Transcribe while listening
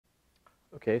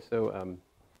Okay, so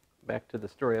back to the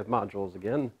story of modules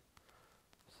again.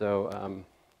 So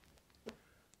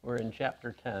we're in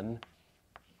chapter 10.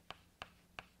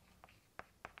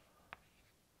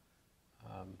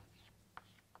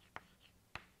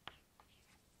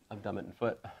 Of Dummett and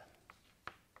Foote,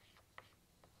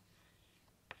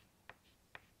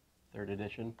 3rd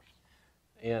edition.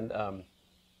 And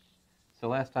so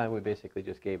last time we basically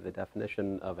just gave the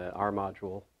definition of an R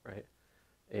module, right?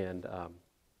 And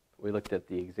we looked at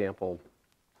the example.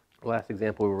 The last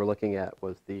example we were looking at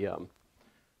was the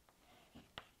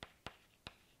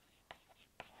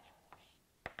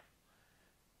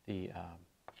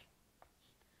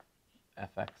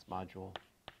FX module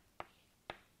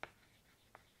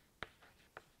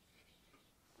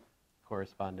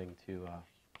corresponding to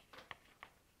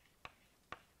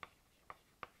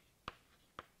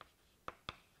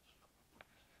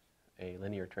a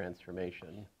linear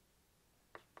transformation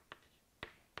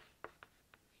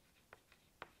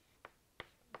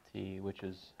T, which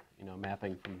is,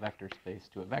 mapping from vector space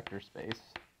to a vector space,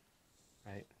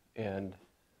 right? And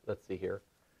let's see here.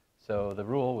 So the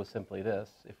rule was simply this: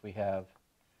 if we have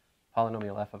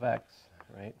polynomial f of x,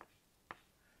 right,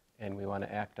 and we want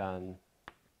to act on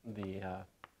the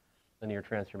linear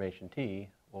transformation T,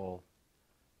 well,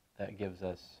 that gives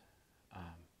us,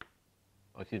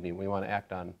 we want to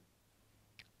act on,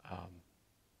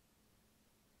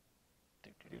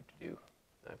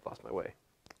 I've lost my way.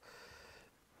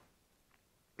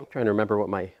 I'm trying to remember what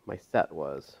my set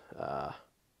was.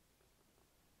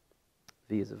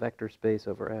 V is a vector space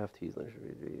over F, T is linear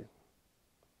V.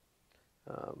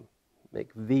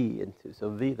 Make V into,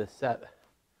 so V the set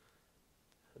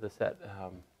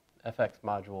FX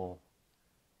module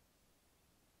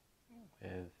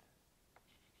with,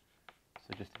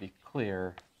 so just to be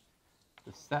clear,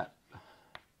 the set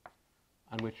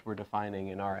on which we're defining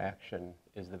in our action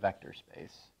is the vector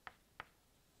space,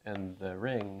 and the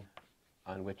ring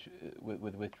on which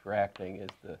with which we're acting is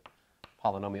the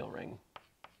polynomial ring,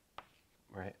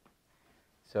 right?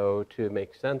 So to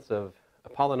make sense of a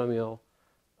polynomial,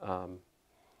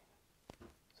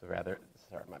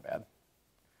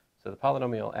 So the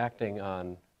polynomial acting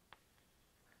on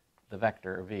the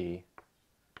vector V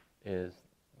is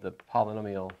the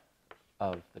polynomial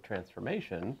of the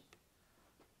transformation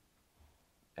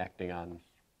acting on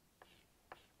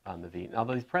the V. Now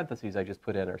these parentheses I just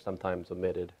put in are sometimes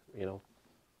omitted,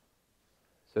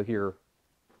 So here,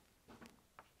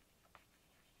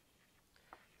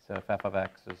 so if f of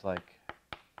x is like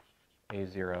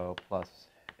a0 plus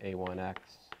a1x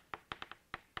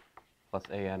plus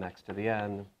anx to the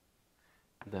n,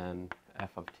 then f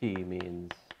of t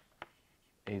means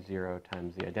a0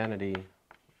 times the identity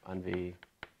on V,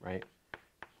 right,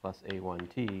 plus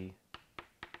a1t,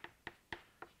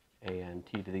 an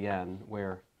t to the n,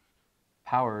 where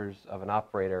powers of an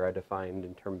operator are defined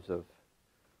in terms of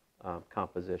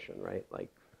composition, right?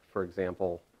 Like, for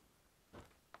example,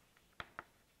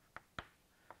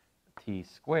 t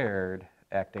squared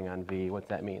acting on V, what's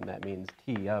that mean? That means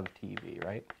t of tv,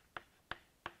 right?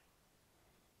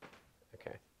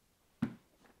 Okay.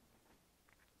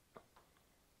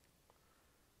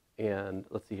 And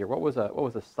let's see here. What was a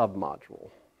submodule?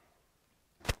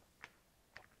 Do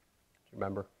you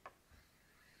remember?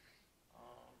 A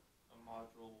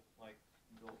module like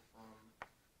built from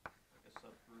like a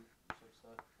subgroup,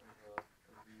 subset of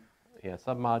V. Yeah,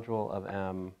 submodule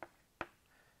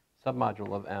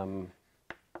of M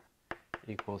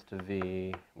equals to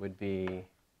V would be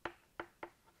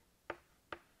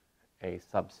a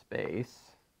subspace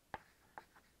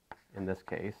in this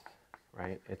case,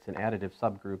 right? It's an additive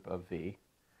subgroup of V.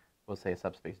 We'll say a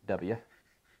subspace W,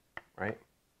 right?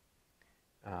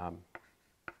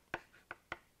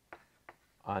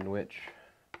 On which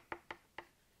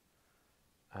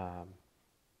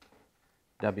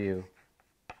W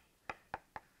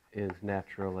is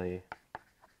naturally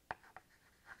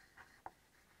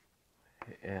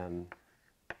an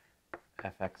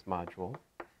FX module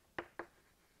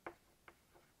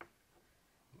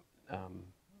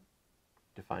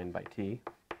defined by T.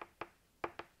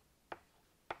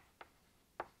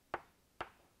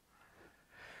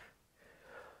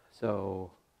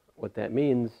 So what that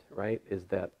means, right, is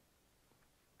that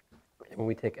when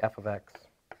we take f of x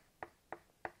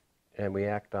and we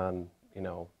act on,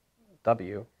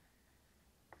 W,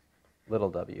 little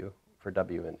w, for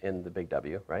W in the big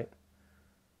W, right?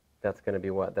 That's going to be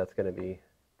what? That's going to be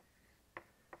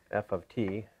f of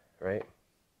t, right?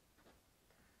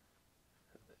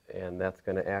 And that's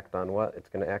going to act on what? It's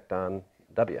going to act on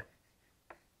W,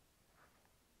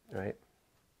 right?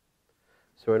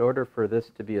 So in order for a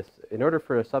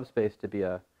subspace to be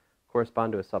a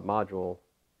correspond to a submodule,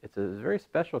 it's a very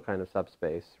special kind of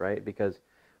subspace, right? Because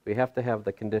we have to have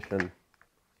the condition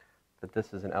that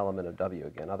this is an element of W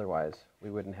again. Otherwise, we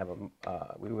wouldn't have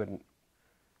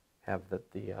the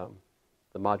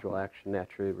module action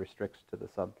naturally restricts to the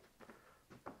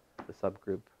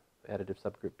subgroup, additive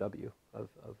subgroup W of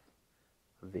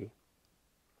V.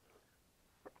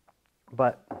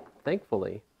 But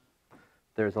thankfully,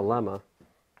 there's a lemma.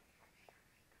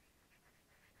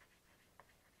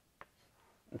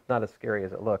 It's not as scary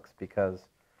as it looks, because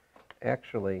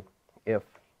actually, if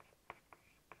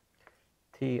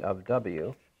T of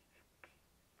W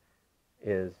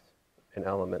is an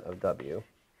element of W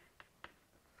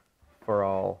for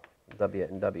all W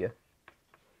and W,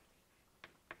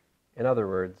 in other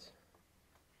words,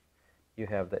 you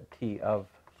have that T of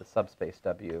the subspace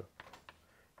W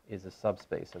is a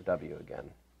subspace of W again,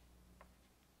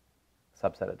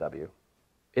 subset of W.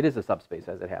 It is a subspace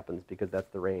as it happens, because that's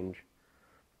the range.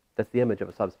 That's the image of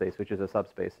a subspace, which is a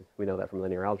subspace. We know that from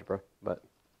linear algebra. But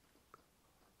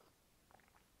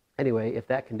anyway, if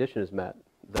that condition is met,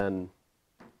 then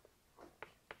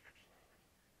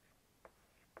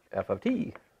f of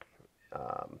t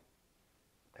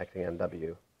acting on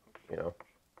W,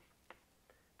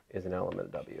 is an element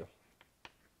of W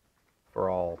for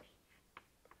all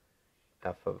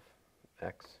f of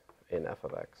x in f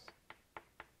of x.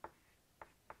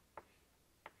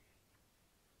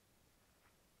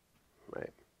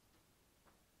 Right?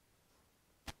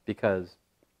 Because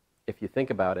if you think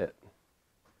about it,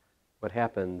 what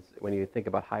happens when you think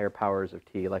about higher powers of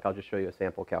t, like I'll just show you a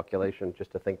sample calculation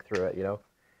just to think through it,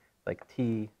 like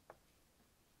t,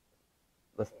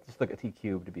 let's just look at t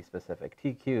cubed to be specific.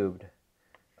 T cubed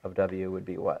of W would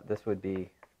be what? This would be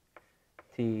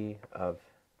T of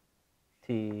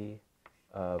T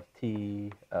of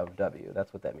T of W.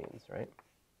 That's what that means, right?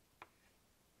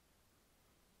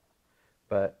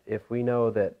 But if we know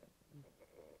that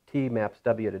T maps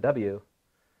W to W,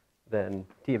 then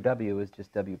T of W is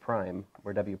just W prime,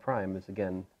 where W prime is,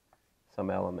 again, some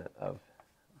element of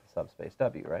the subspace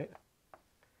W, right?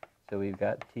 So we've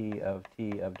got T of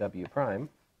W prime,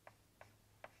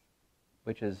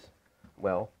 which is,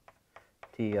 well,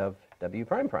 T of W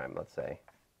prime prime, let's say,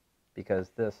 because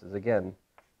this is, again,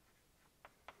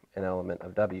 an element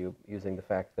of W using the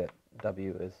fact that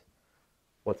W is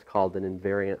what's called an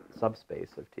invariant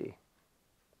subspace of T.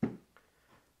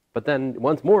 But then,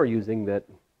 once more, using that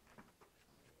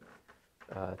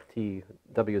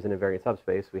W is an invariant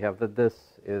subspace, we have that this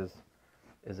is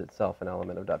itself an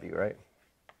element of W, right?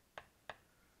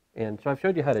 And so I've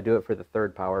showed you how to do it for the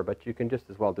third power, but you can just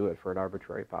as well do it for an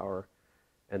arbitrary power.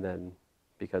 And then,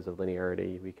 because of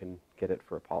linearity, we can get it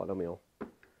for a polynomial,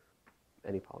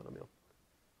 any polynomial.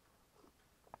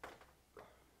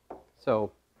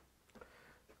 So,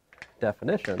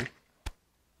 definition.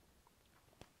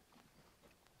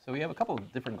 So we have a couple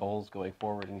of different goals going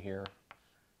forward in here.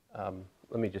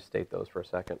 Let me just state those for a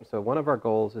second. So one of our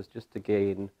goals is just to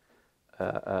gain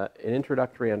an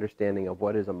introductory understanding of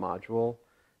what is a module,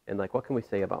 and like what can we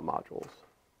say about modules.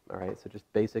 All right, so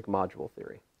just basic module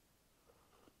theory.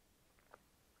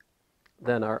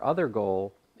 Then our other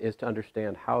goal is to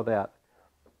understand how that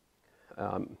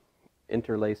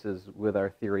interlaces with our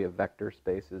theory of vector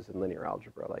spaces in linear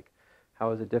algebra. Like,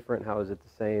 how is it different? How is it the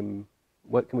same?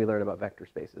 What can we learn about vector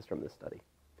spaces from this study?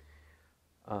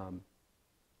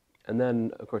 And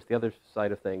then, of course, the other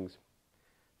side of things,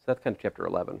 so that's kind of chapter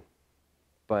 11.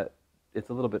 But it's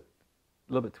a little bit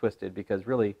twisted, because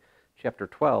really chapter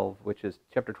 12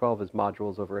 is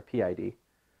modules over a PID,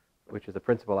 which is a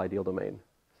principal ideal domain.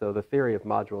 So the theory of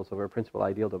modules over a principal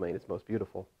ideal domain is most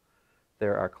beautiful.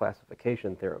 There are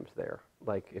classification theorems there.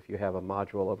 Like if you have a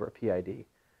module over a PID,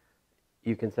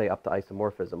 you can say up to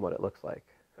isomorphism what it looks like.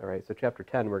 All right, so chapter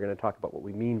 10, we're going to talk about what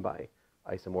we mean by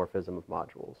isomorphism of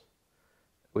modules,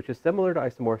 which is similar to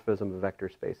isomorphism of vector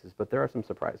spaces, but there are some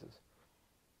surprises.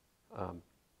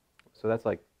 So that's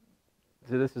like,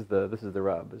 so this is the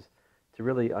rub, is to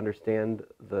really understand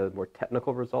the more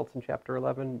technical results in chapter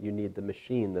 11, you need the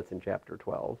machine that's in chapter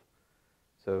 12.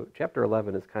 So chapter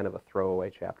 11 is kind of a throwaway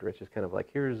chapter. It's just kind of like,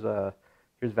 here's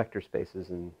vector spaces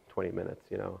in 20 minutes,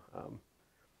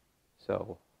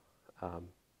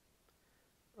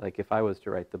 like if I was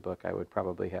to write the book, I would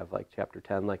probably have like chapter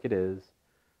 10 like it is,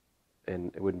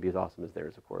 and it wouldn't be as awesome as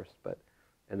theirs, of course,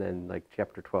 and then like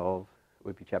chapter 12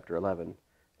 would be chapter 11,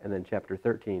 and then chapter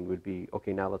 13 would be,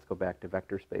 okay, now let's go back to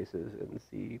vector spaces and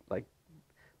see, like,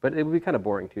 but it would be kind of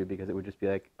boring too, because it would just be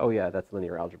like, oh yeah, that's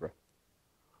linear algebra.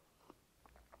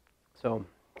 So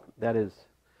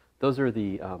those are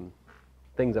the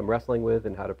things I'm wrestling with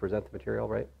and how to present the material,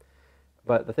 right?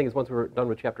 But the thing is, once we're done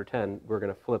with chapter 10, we're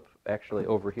going to flip actually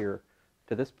over here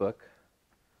to this book,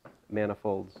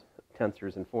 Manifolds,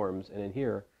 Tensors, and Forms. And in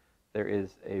here, there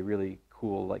is a really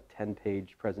cool, like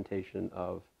 10-page presentation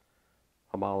of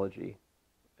homology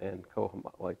and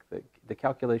like the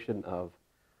calculation of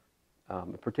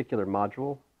a particular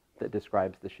module that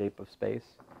describes the shape of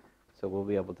space. So we'll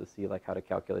be able to see like how to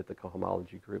calculate the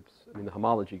cohomology groups. I mean, the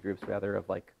homology groups rather of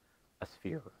like a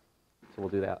sphere. So we'll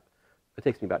do that. It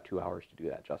takes me about 2 hours to do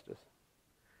that justice.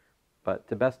 But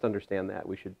to best understand that,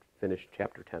 we should finish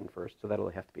chapter 10 first. So that'll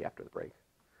have to be after the break.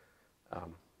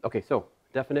 Okay, so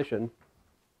definition.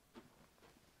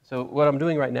 So what I'm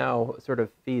doing right now sort of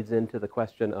feeds into the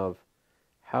question of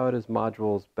how does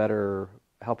modules better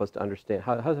help us to understand,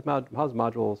 how does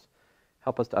modules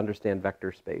help us to understand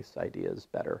vector space ideas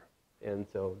better? And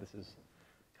so this is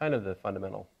kind of the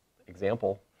fundamental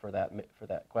example for that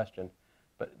question.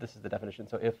 But this is the definition.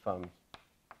 So if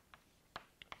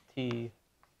T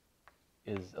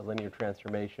is a linear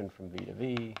transformation from V to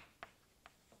V,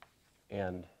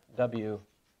 and W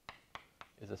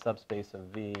is a subspace of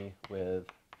V with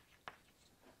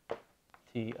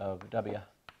T of W,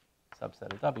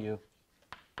 subset of W,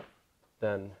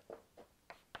 then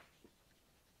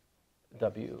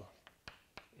W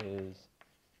is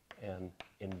an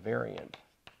invariant.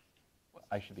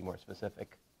 I should be more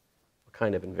specific. What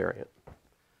kind of invariant?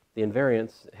 The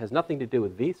invariance has nothing to do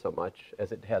with V so much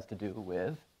as it has to do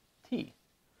with T.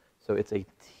 So it's a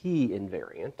T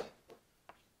invariant.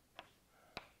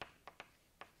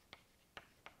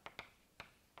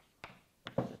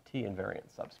 A T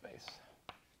invariant subspace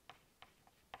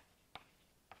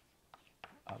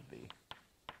of V.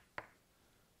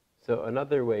 So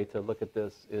another way to look at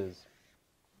this is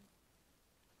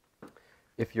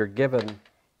if you're given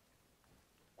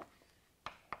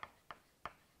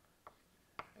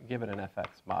an fx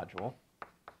module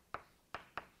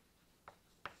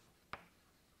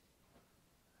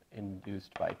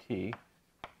induced by T,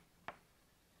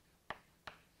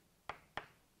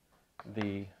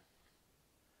 the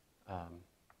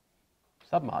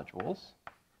submodules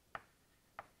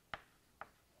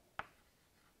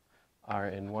are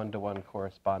in one-to-one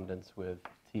correspondence with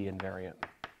T invariant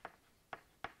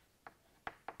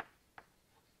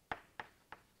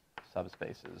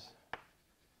subspaces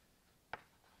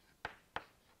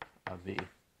of V.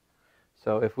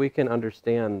 So if we can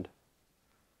understand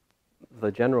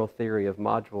the general theory of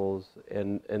modules,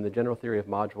 and the general theory of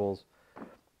modules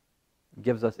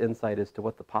gives us insight as to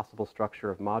what the possible structure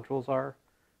of modules are,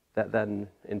 that then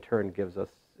in turn gives us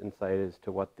insight as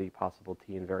to what the possible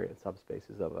T invariant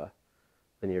subspaces of a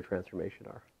linear transformation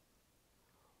are.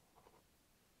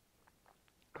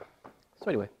 So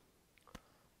anyway,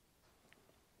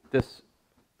 this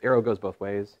arrow goes both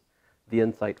ways. The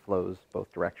insight flows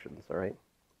both directions, all right?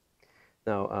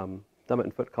 Now, Dummett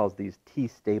and Foote calls these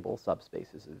T-stable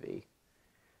subspaces of V.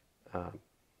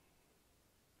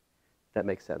 That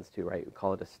makes sense too, right? We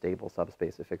call it a stable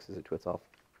subspace. It fixes it to itself.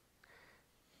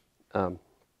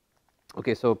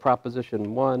 Okay, so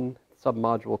proposition 1,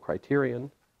 submodule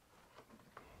criterion.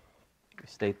 We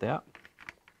state that.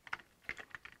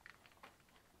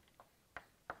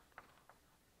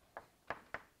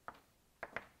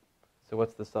 So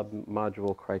what's the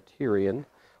submodule criterion?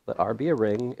 Let R be a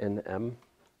ring and M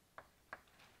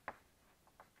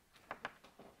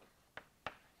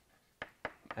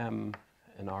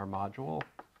an R module,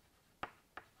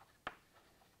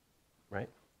 right?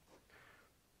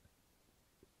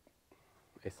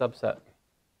 A subset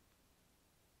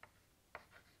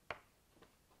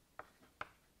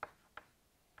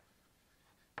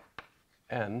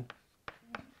N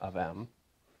of M,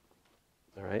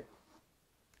 all right,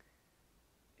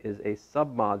 is a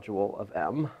submodule of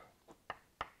M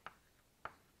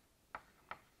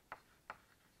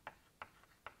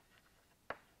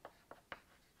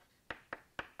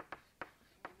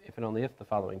if and only if the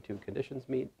following two conditions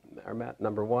are met.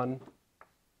 Number one,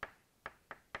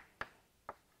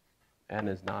 N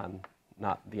is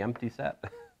not the empty set.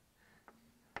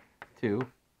 2,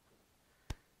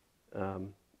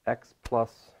 X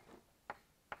plus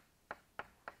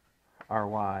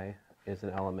Ry is an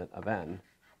element of N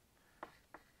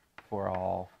for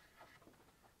all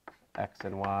X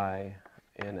and Y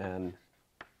in N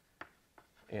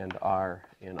and R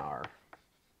in R.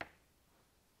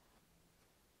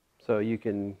 So you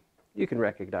can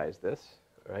recognize this,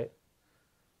 right?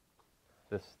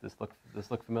 This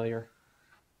look familiar?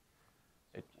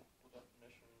 If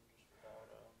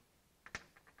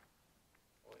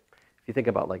you think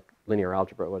about like linear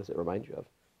algebra, what does it remind you of?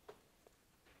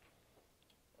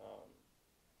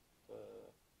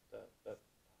 That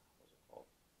what's it called?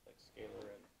 Like scalar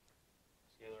and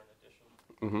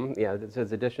Yeah, it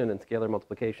says addition and scalar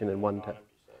multiplication in one test. Non-empty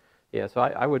set. Yeah, so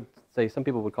I would say some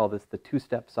people would call this the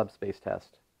two-step subspace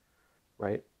test,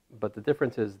 right? But the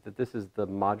difference is that this is the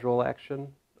module action,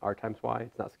 r times y.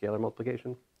 It's not scalar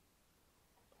multiplication.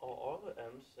 Are the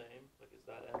m's same? Like, is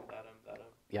that m, that m, that m?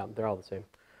 Yeah, they're all the same.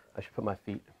 I should put my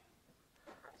feet.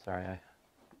 Sorry, I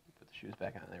put the shoes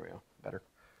back on. There we go. Better.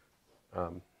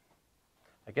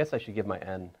 I guess I should give my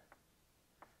n.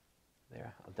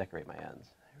 There, I'll decorate my n's.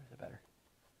 There's a better.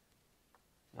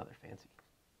 Now they're fancy.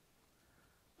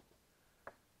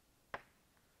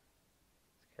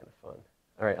 It's kind of fun.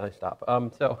 All right, I stop.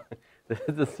 So this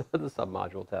is the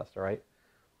submodule test, all right?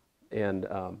 And,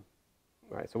 all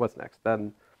right, so what's next?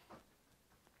 Then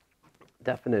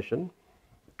definition.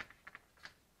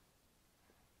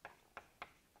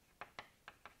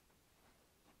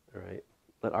 All right,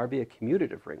 let R be a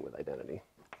commutative ring with identity.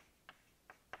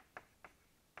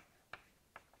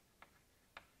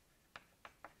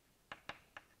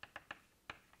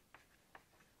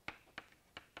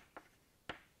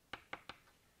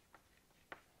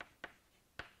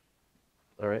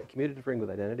 All right, commutative ring with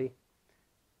identity.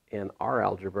 And R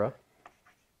algebra,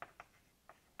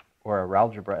 or a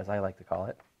ralgebra as I like to call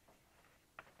it,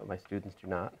 but my students do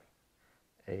not.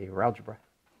 A ralgebra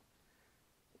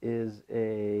is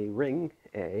a ring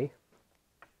A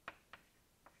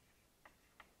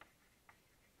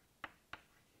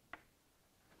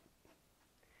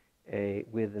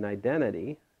with an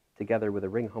identity together with a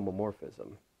ring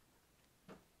homomorphism.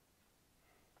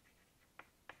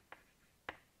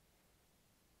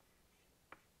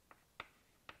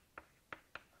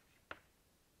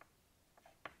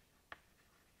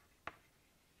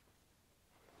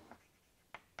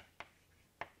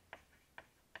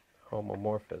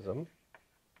 Homomorphism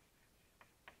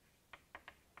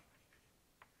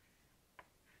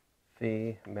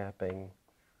phi mapping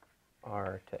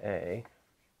R to A,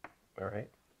 all right,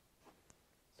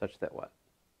 such that what?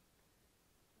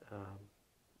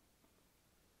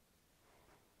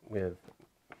 With,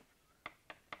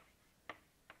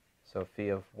 so phi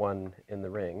of 1 in the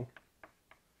ring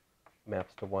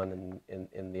maps to 1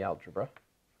 in the algebra,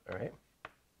 all right?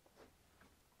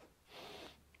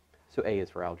 So A is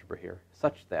for algebra here,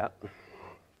 such that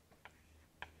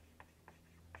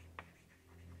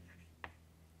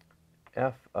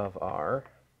f of R,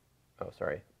 oh,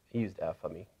 sorry, he used F,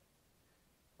 I'll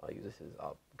use this as,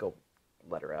 I'll go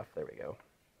letter F, there we go,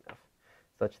 F,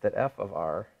 such that f of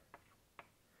R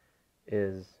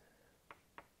is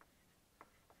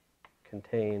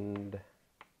contained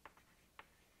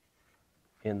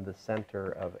in the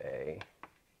center of A.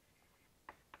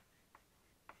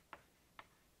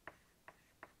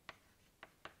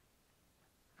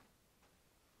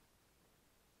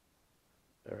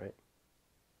 All right.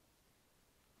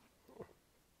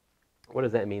 What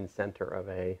does that mean, center of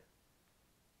A?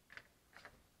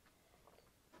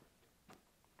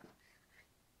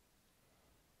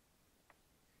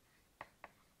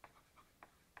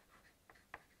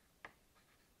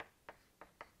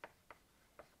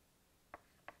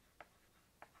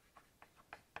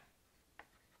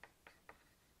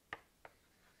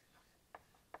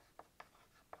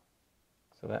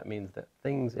 So that means that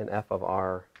things in f of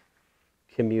R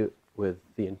commute with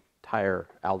the entire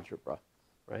algebra,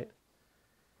 right?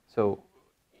 So,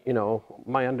 you know,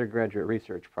 my undergraduate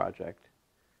research project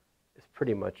is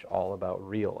pretty much all about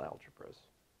real algebras.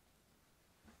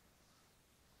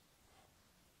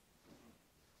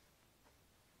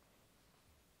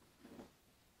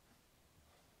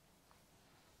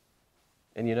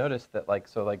 And you notice that, like,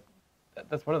 so, like,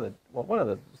 that's one of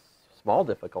the small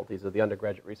difficulties of the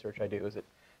undergraduate research I do is it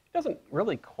doesn't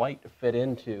really quite fit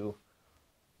into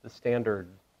the standard,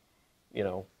 you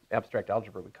know, abstract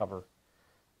algebra we cover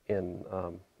in,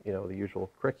 you know, the usual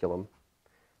curriculum.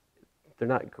 They're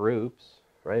not groups,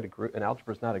 right? An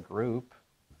algebra is not a group.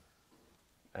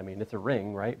 I mean, it's a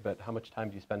ring, right? But how much time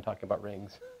do you spend talking about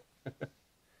rings?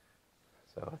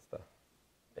 So that's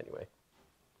anyway.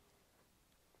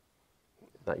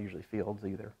 Not usually fields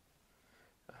either.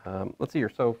 Let's see here.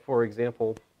 So, for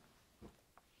example,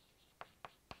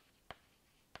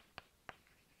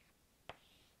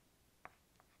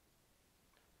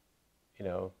 you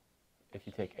know, if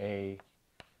you take A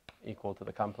equal to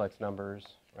the complex numbers,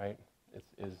 right?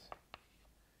 Is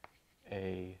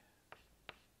a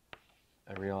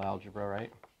real algebra,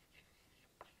 right?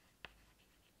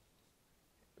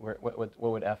 What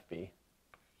would F be?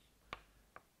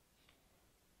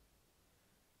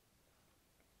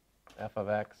 F of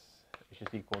x is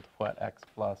just equal to what? X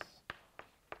plus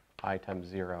I times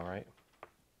 0, right?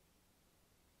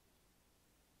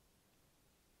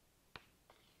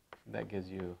 That gives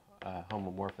you a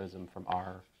homomorphism from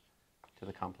R to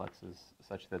the complexes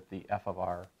such that the f of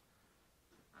r,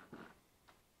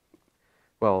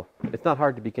 well, it's not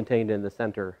hard to be contained in the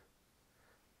center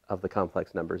of the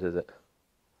complex numbers, is it?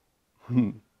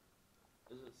 Is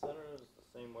it centered as the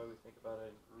same way we think about it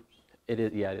in groups? It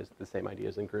is, yeah, it is the same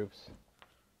ideas in groups.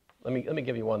 Let me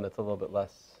give you one that's a little bit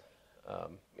less,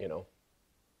 you know.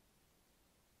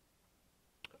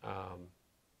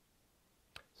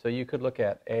 So you could look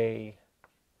at A.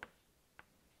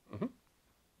 No,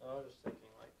 I was just thinking,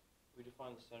 like, we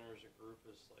define the center as a group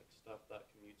as like stuff that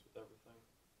commutes with everything.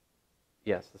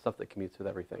 Yes, the stuff that commutes with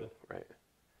everything, right? If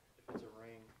it's a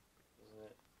ring, isn't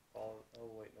it all?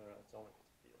 Oh wait, no, it's only if it's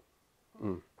a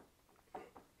field.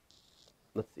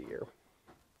 Let's see here.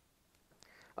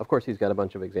 Of course, he's got a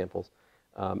bunch of examples.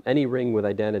 Any ring with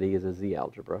identity is a Z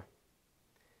algebra.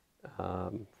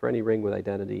 For any ring with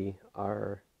identity,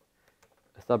 a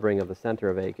subring of the center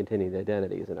of A containing the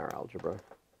identity is in our algebra.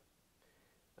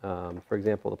 For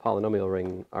example, the polynomial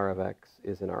ring R of X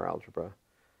is in our algebra.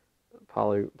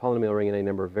 Polynomial ring in a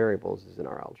number of variables is in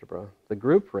our algebra. The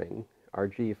group ring,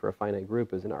 RG, for a finite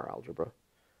group is in our algebra.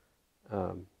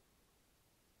 Let's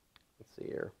see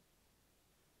here.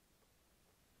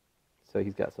 So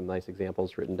he's got some nice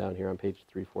examples written down here on page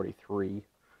 343.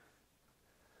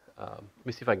 Let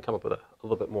me see if I can come up with a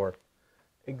little bit more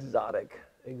exotic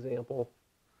example.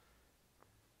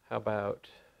 How about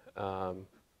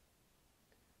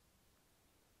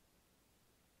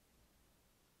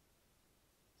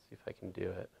see if I can do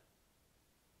it.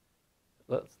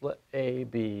 Let's let A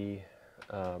be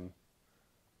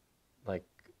like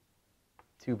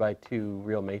 2 by 2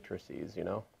 real matrices, you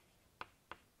know?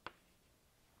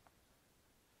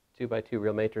 2 by 2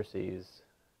 real matrices.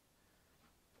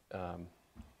 So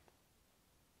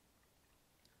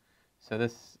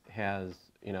this has,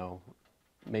 you know,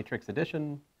 matrix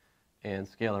addition and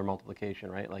scalar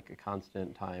multiplication, right? Like a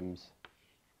constant times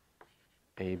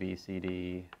A, B, C,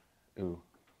 D. Ooh,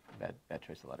 bad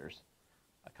choice of letters.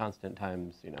 A constant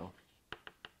times, you know,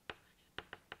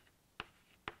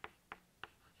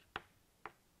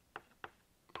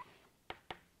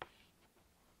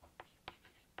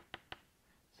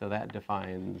 so that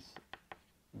defines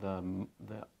the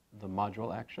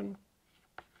module action.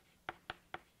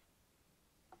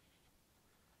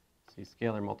 See,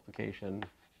 scalar multiplication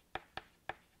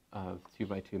of 2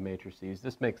 by 2 matrices.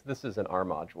 This is an R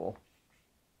module.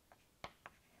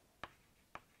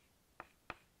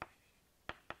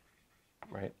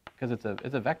 Right? Because it's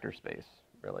a vector space,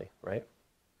 really, right?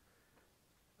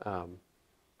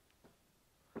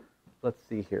 Let's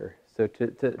see here. So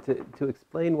to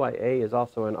explain why A is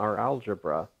also in R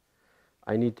algebra,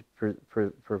 I need to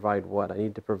provide what? I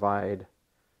need to provide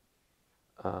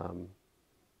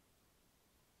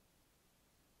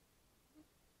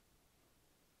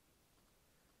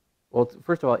well,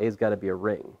 first of all, A's got to be a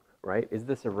ring, right? Is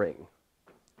this a ring?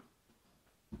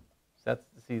 So that's,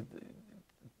 see,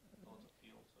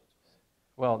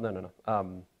 well, no.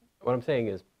 What I'm saying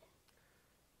is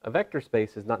a vector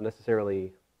space is not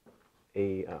necessarily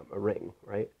a ring,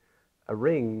 right? A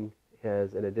ring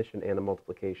has an addition and a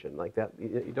multiplication like that.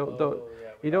 You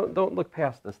don't look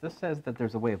past this. This says that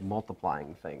there's a way of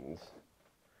multiplying things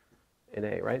in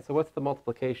A, right? So what's the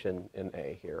multiplication in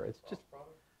A here? It's just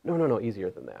no,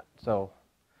 easier than that. So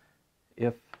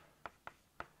if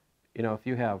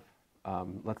you have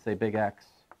let's say big X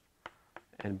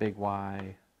and big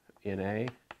Y in A,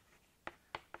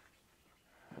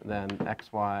 then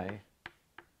XY,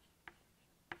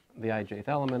 the ijth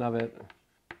element of it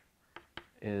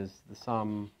is the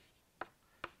sum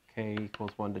k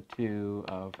equals 1 to 2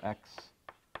 of x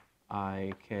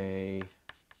I k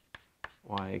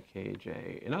y k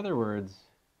j. In other words,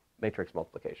 matrix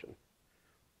multiplication.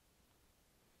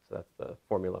 So that's the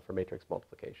formula for matrix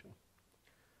multiplication.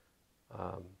 But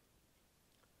I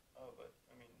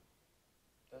mean,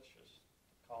 that's just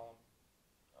column.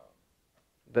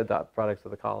 The dot products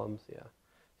of the columns, yeah.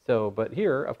 So, but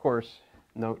here, of course,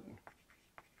 note,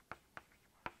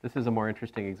 this is a more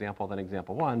interesting example than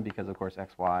example 1 because, of course,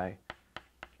 xy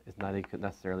is not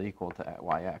necessarily equal to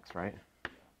yx, right?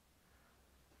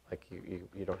 Like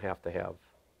you don't have to have,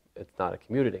 it's not a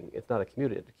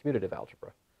commutative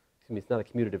algebra. Excuse me, it's not a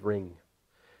commutative ring.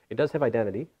 It does have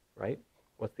identity, right?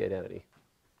 What's the identity?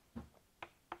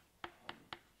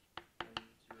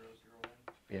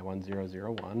 1001. Yeah,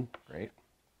 1001, great.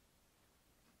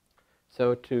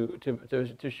 So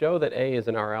to show that A is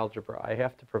in our algebra, I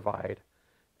have to provide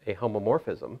a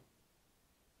homomorphism,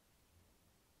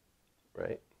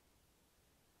 right,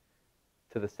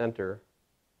 to the center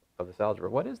of this algebra.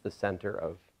 What is the center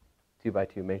of 2 by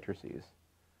 2 matrices,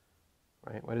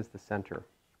 right? What is the center?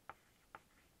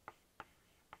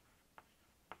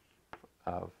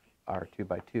 of our 2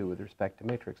 by 2 with respect to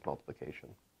matrix multiplication.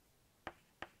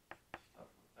 Stuff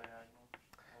with diagonal.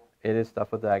 It is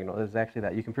stuff with diagonal. It is actually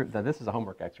that. You can prove that this is a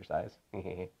homework exercise.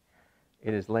 It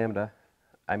is lambda.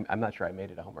 I'm not sure I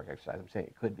made it a homework exercise. I'm saying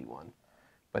it could be one.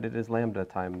 But it is lambda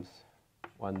times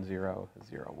 1, 0,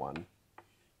 0, 1.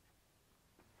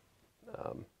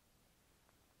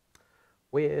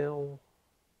 Well,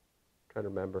 trying to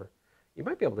remember. You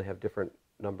might be able to have different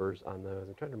numbers on those.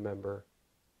 I'm trying to remember.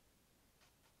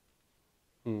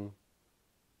 See,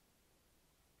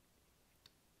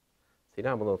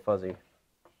 now I'm a little fuzzy.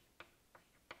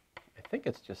 I think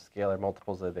it's just scalar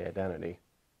multiples of the identity.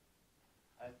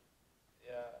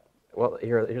 Yeah. Well,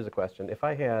 here's a question. If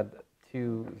I had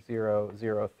 2, 0,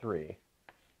 0, 3,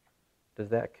 does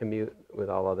that commute with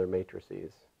all other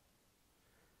matrices?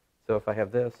 So if I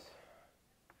have this,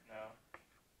 No.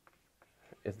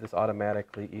 is this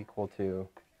automatically equal to,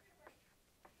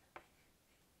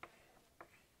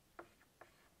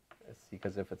 let's see,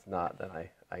 because if it's not, then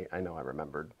I know I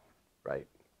remembered, right?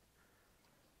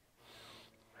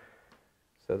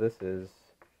 So this is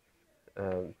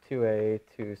 2a,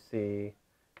 2c,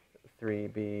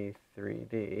 3b,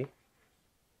 3d.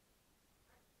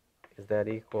 Is that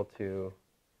equal to,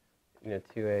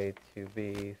 2a,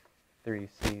 2b,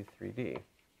 3c, 3d?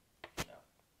 No.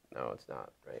 No, it's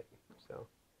not, right? So I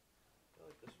feel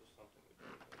like this was something we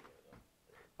did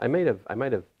anyway, though. I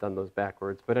might have done those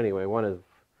backwards, but anyway, one is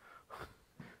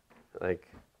like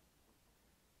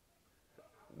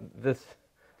this.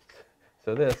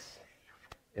 So this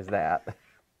is that.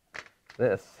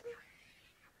 This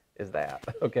is that.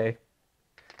 Okay,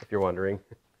 if you're wondering,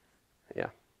 yeah.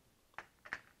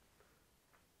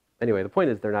 Anyway, the point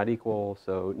is they're not equal,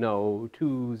 so no,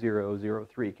 2, 0, 0,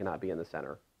 3 cannot be in the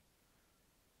center,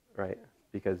 right?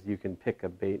 Because you can pick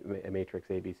a matrix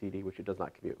A, B, C, D, which it does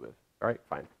not commute with. All right,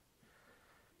 fine.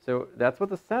 So that's what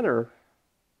the center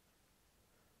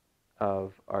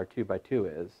of our 2 by 2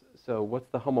 is. So what's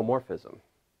the homomorphism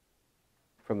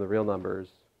from the real numbers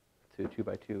to 2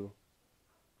 by 2? You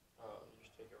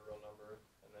just take a real number,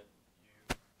 and then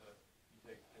you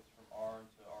take it's from R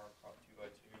to R across 2 by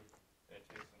 2, and it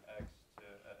takes an X to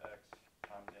X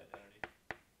times the identity.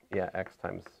 Yeah, X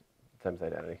times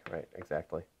identity, right,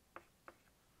 exactly.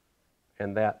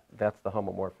 And that's the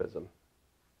homomorphism,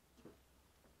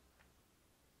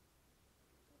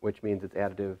 which means it's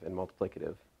additive and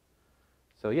multiplicative.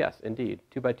 So yes, indeed,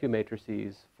 2 by 2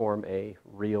 matrices form a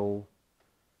real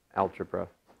algebra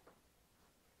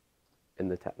in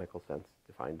the technical sense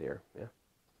defined here, yeah.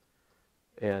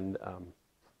 And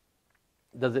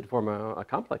does it form a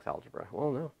complex algebra?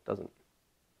 Well, no, it doesn't,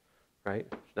 right?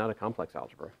 It's not a complex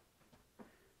algebra.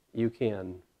 You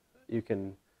can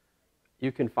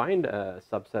find a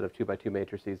subset of 2 by 2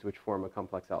 matrices which form a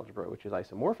complex algebra, which is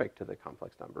isomorphic to the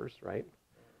complex numbers, right?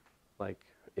 Like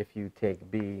if you take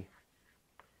B,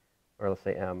 or let's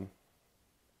say M,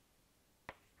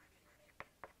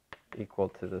 equal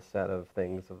to the set of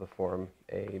things of the form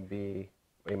A, B,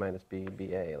 A minus B,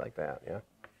 B, A, like that, yeah?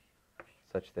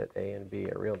 Such that A and B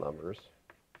are real numbers.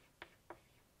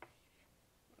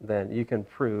 Then you can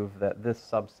prove that this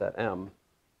subset M,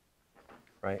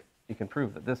 right? You can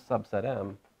prove that this subset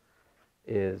M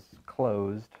is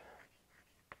closed.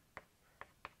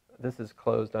 This is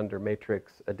closed under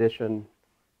matrix addition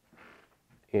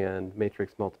and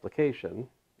matrix multiplication,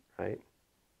 right?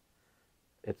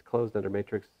 It's closed under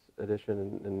matrix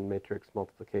addition and matrix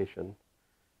multiplication.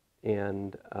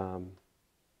 And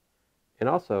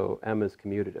also M is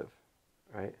commutative,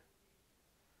 right?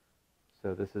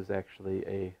 So this is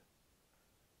actually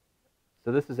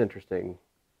so this is interesting.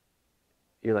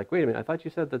 You're like, wait a minute, I thought you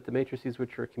said that the matrices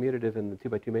which are commutative in the 2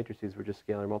 by 2 matrices were just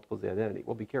scalar multiples of the identity.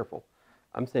 Well, be careful.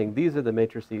 I'm saying these are the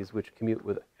matrices which commute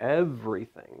with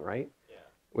everything, right? Yeah.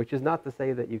 Which is not to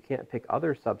say that you can't pick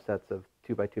other subsets of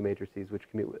 2 by 2 matrices which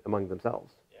commute among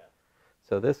themselves. Yeah.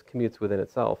 So this commutes within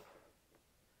itself,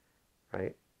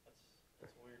 right?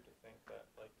 That's weird to think that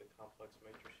like the complex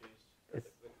matrices, or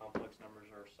the complex numbers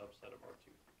are a subset of R2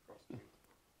 cross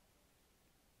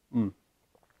 2.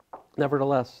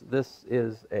 Nevertheless, this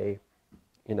is an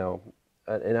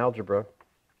algebra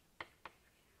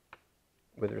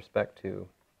with respect to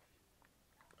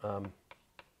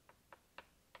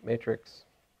matrix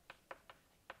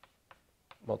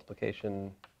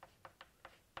multiplication,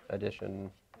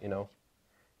 addition,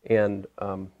 and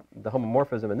the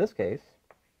homomorphism in this case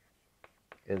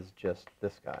is just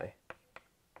this guy.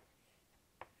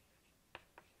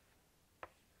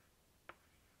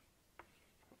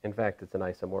 In fact, it's an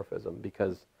isomorphism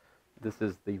because this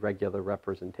is the regular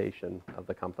representation of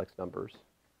the complex numbers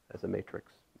as a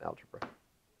matrix algebra.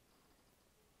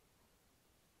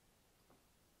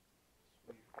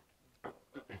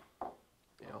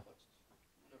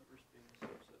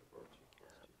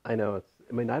 I know it's,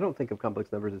 I mean, I don't think of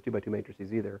complex numbers as 2 by 2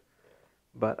 matrices either.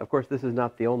 But of course, this is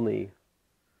not the only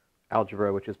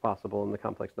algebra which is possible in the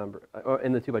complex number, or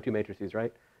in the 2 by 2 matrices,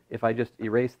 right? If I just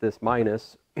erase this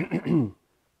minus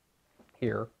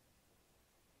here,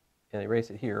 and erase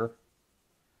it here,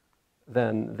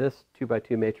 then this 2 by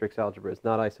 2 matrix algebra is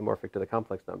not isomorphic to the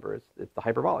complex number. It's the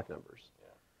hyperbolic numbers.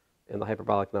 Yeah. And the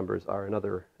hyperbolic numbers are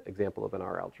another example of an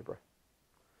R algebra.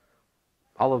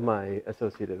 All of my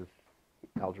associative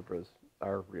algebras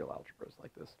are real algebras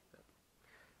like this.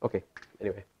 Okay,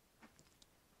 anyway.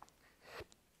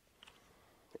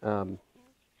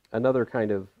 Another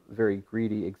kind of very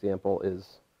greedy example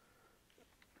is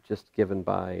just given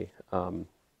by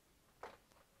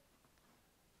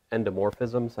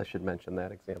endomorphisms. I should mention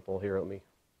that example here. Let me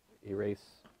erase.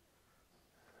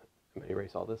 I'm going to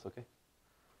erase all this, okay?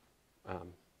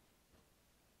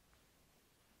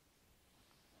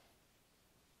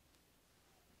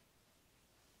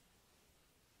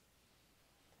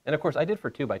 And of course, I did for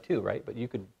 2 by 2, right? But you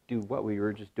could do what we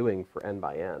were just doing for n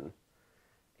by n.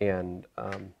 And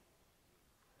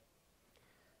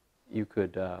you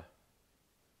could, I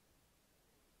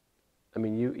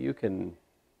mean, you can,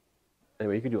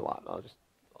 anyway, you can do a lot. I'll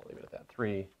leave it at that.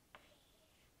 3.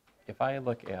 If I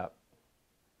look at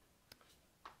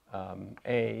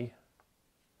A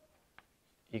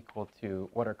equal to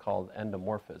what are called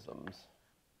endomorphisms,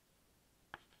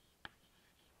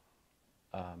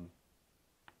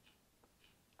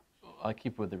 I'll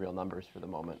keep with the real numbers for the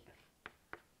moment,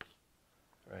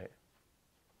 right?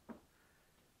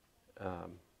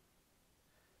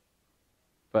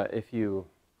 But if you,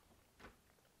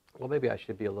 well, maybe I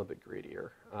should be a little bit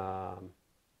greedier. Well,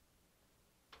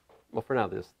 for now,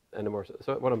 this endomorphism.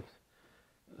 So what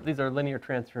these are linear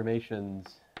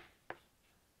transformations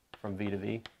from V to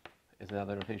V, is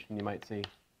another notation you might see,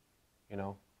 you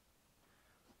know,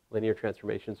 linear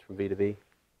transformations from V to V.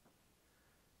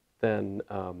 Then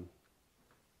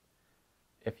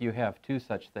if you have two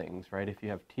such things, right, if you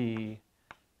have T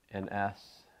and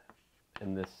S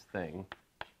in this thing,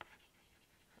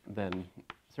 then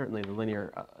certainly the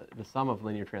linear, the sum of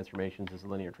linear transformations is a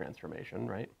linear transformation,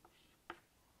 right?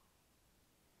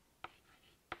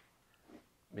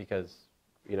 Because,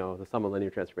 you know, the sum of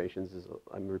linear transformations is,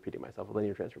 I'm repeating myself, a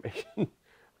linear transformation.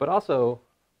 But also,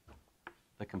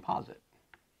 the composite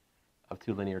of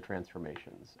two linear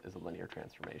transformations is a linear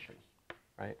transformation,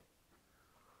 right?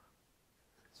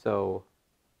 So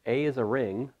A is a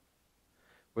ring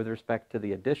with respect to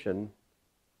the addition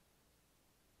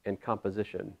and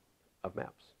composition of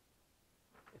maps.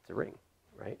 It's a ring,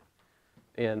 right?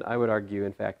 And I would argue,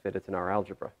 in fact, that it's an R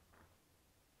algebra.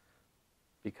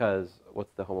 Because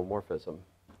what's the homomorphism?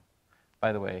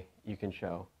 By the way, you can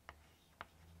show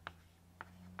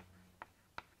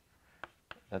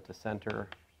that the center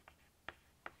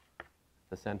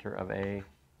of A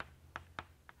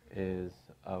is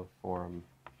of form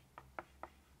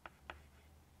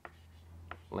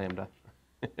lambda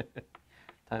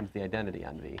times the identity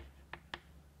on V.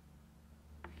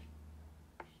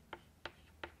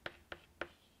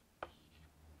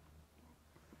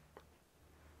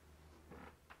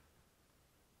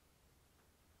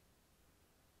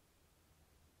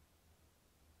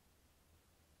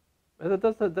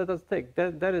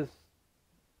 That is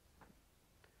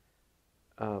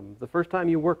the first time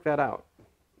you work that out,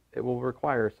 it will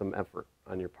require some effort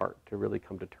on your part to really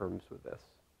come to terms with this.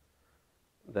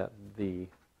 That the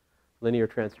linear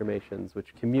transformations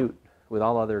which commute with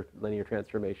all other linear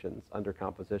transformations under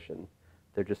composition,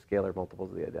 they're just scalar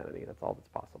multiples of the identity. That's all that's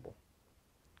possible.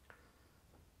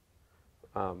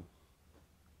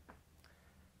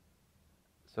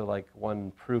 So like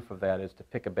one proof of that is to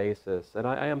pick a basis, and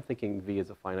I am thinking V is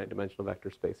a finite dimensional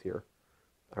vector space here.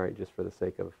 All right, just for the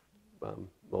sake of,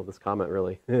 well, this comment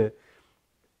really.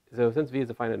 So since V is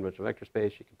a finite dimensional vector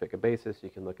space, you can pick a basis, you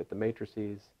can look at the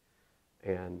matrices,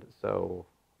 and so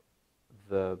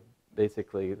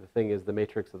basically the thing is the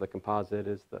matrix of the composite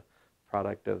is the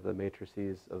product of the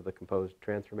matrices of the composed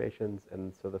transformations,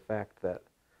 and so the fact that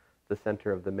the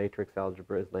center of the matrix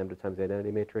algebra is lambda times the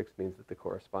identity matrix means that the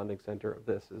corresponding center of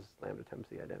this is lambda times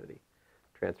the identity.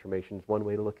 Transformation is one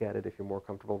way to look at it if you're more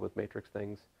comfortable with matrix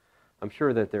things. I'm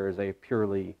sure that there is a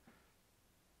purely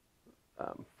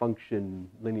function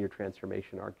linear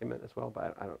transformation argument as well,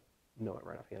 but I don't know it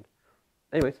right offhand.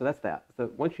 Anyway, so that's that. So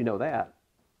once you know that,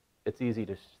 it's easy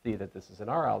to see that this is an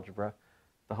R algebra.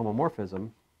 The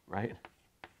homomorphism, right,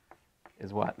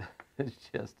 is what? It's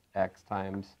just X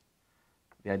times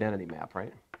the identity map,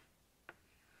 right,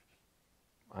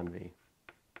 on V.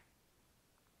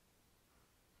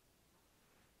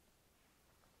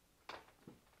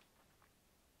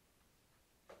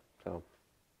 So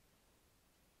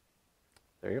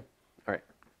There you go. All right,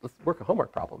 let's work a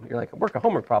homework problem. You're like, work a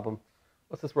homework problem?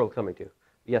 What's this world coming to?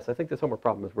 Yes, I think this homework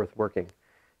problem is worth working.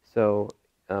 So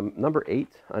number 8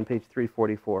 on page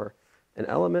 344, an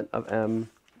element M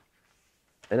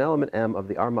of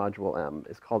the R module M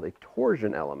is called a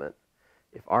torsion element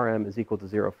if Rm is equal to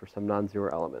 0 for some non-zero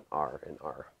element R in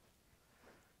R.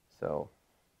 So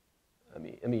let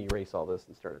me erase all this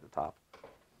and start at the top.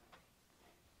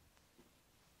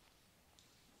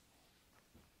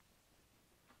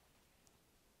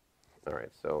 All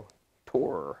right, so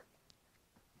tor.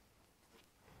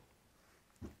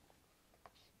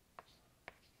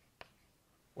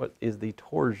 What is the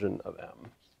torsion of M?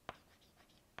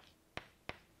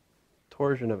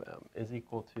 Torsion of M is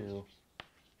equal to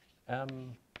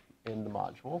M in the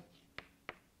module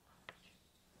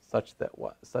such that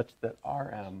what? Such that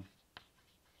Rm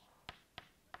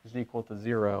is equal to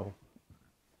 0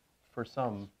 for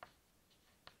some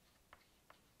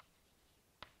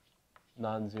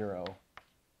non-zero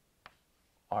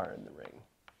R in the ring.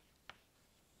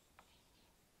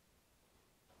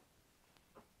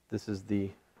 This is the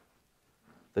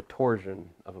torsion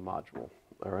of a module,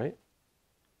 all right?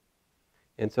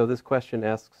 And so this question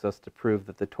asks us to prove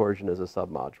that the torsion is a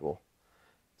submodule.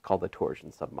 It's called the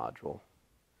torsion submodule.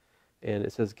 And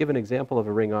it says, give an example of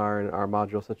a ring R in R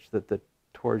module such that the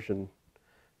torsion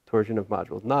of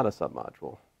module is not a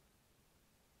submodule.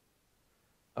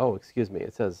 Oh, excuse me,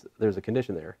 it says there's a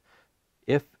condition there.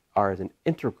 If R is an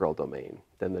integral domain,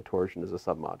 then the torsion is a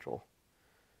submodule.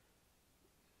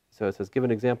 So it says, give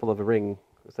an example of a ring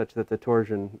such that the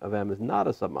torsion of M is not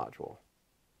a submodule.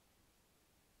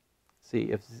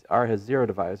 See, if R has 0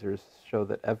 divisors, show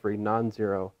that every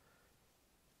non-zero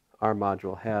R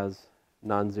module has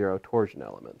non-zero torsion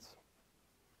elements.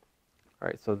 All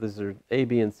right, so these are A,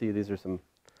 B, and C. These are some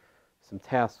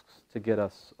tasks to get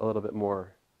us a little bit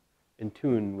more in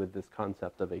tune with this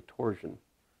concept of a torsion,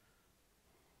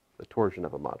 the torsion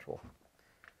of a module.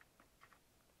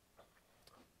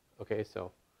 Okay,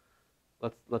 so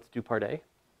let's do part A.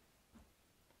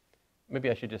 Maybe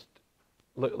I should just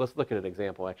let's look at an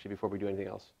example actually before we do anything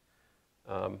else.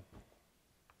 And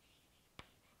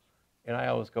I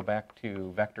always go back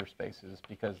to vector spaces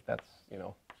because that's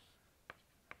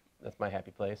my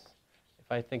happy place.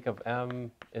 If I think of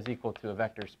M is equal to a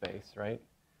vector space, right?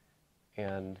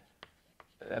 And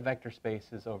that vector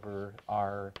space is over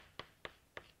R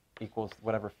equals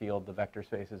whatever field the vector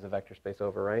space is a vector space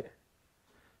over, right?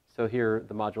 So here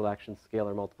the module action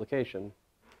scalar multiplication.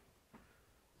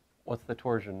 What's the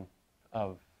torsion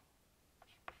of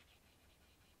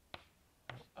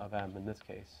M in this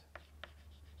case?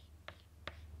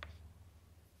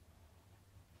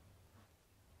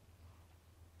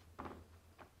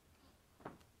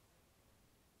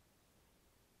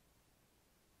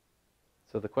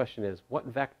 So the question is, what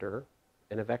vector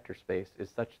in a vector space is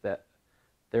such that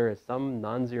there is some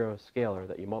non-zero scalar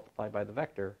that you multiply by the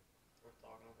vector?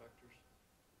 Orthogonal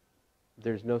vectors.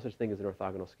 There's no such thing as an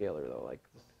orthogonal scalar, though. Like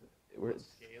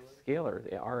scalar.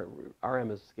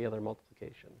 Rm is scalar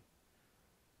multiplication.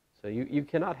 So you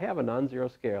cannot have a non-zero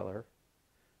scalar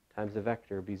times a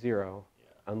vector be 0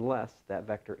 unless that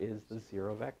vector is the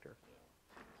 0 vector.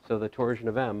 So the torsion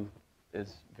of M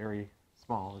is very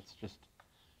small. It's just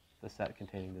the set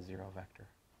containing the 0 vector.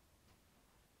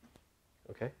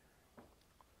 Okay?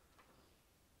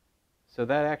 So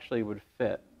that actually would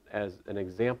fit as an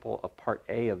example of part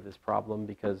A of this problem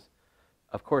because,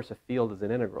 of course, a field is an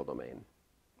integral domain,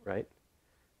 right?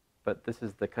 But this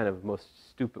is the kind of most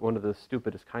stupid, one of the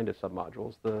stupidest kind of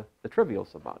submodules, the trivial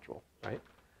submodule, right?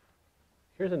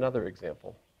 Here's another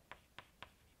example.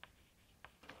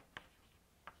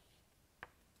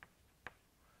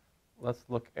 Let's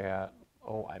look at,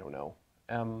 I don't know,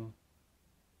 M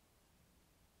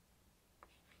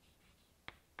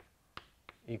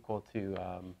equal to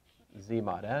Z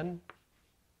mod N.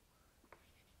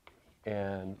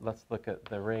 And let's look at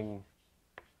the ring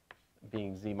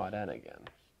being Z mod N again.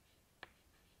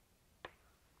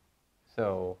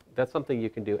 So that's something you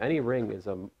can do. Any ring is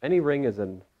a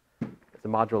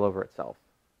module over itself,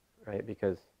 right?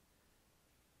 Because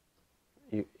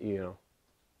you know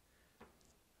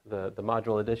the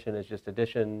module addition is just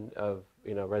addition of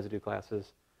residue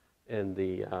classes, and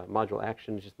the module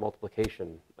action is just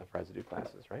multiplication of residue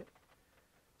classes, right?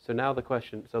 So now the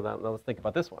question. So now let's think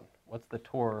about this one. What's the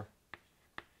tor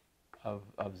of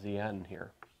Zn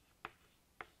here?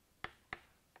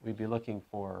 We'd be looking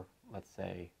for, let's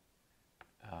say,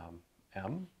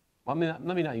 M. Well,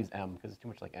 let me not use M because it's too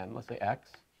much like N. Let's say X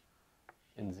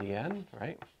in Zn,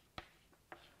 right?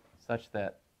 Such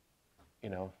that,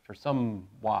 for some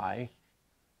Y,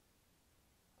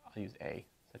 I'll use A,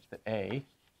 such that A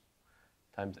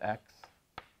times x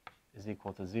is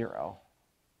equal to 0,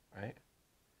 right?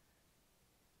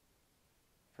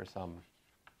 For some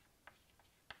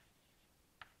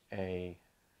a,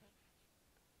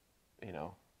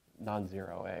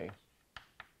 non-zero a.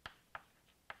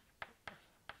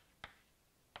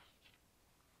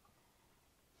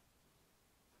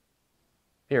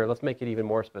 Here, let's make it even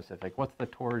more specific. What's the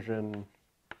torsion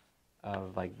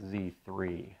of like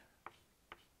Z3?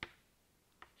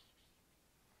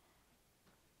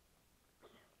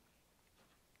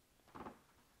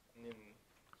 And then,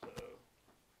 so,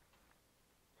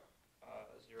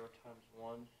 0 times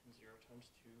 1 and 0 times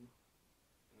 2.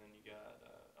 And then you got,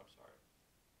 I'm sorry.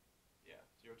 Yeah,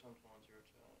 0 times 1, 0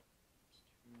 times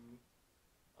 2.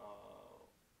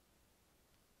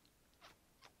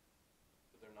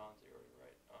 But they're non-zero,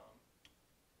 right?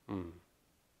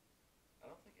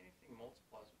 I don't think anything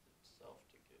multiplies with itself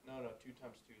to get. No, 2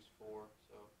 times 2 is 4,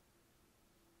 so.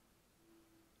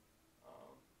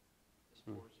 Is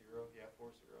 4 0? Yeah, 4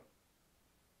 0.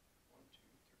 1, 2,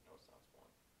 3. No, it's not 1.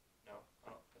 No,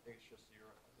 I think it's just 0.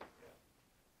 I think, yeah.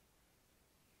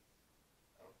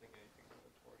 I don't think anything's in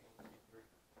the torsion of Z3.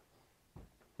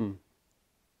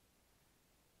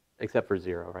 Except for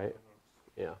 0, right?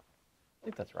 Mm-hmm. Yeah, I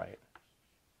think that's right.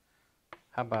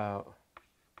 How about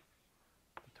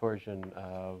the torsion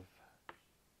of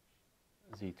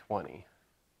Z20?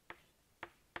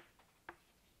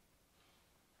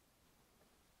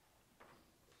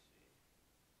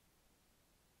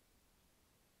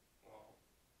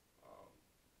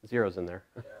 Zero's in there.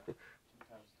 Yeah, 2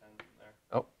 times 10 is in there.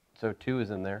 Oh, so 2 is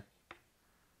in there,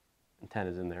 and 10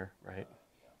 is in there, right?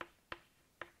 Yeah.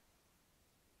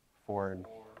 4 and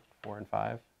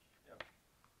 5? Yep.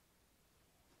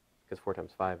 Because 4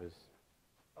 times 5 is...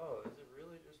 Oh, is it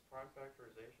really just prime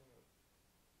factorization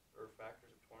or factors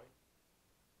of 20?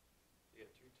 You get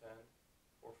 2, 10,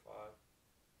 4, 5.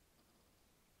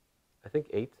 I think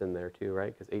 8's in there too,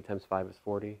 right? Because 8 times 5 is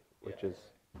 40, which is...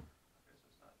 Okay, so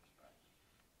it's not just right.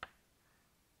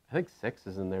 I think 6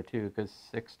 is in there too, because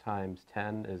 6 times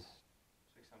 10 is...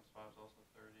 6 times 5 is also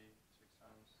 30. 6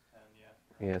 times 10,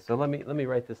 yeah. Yeah, so let me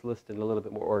write this list in a little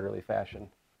bit more orderly fashion.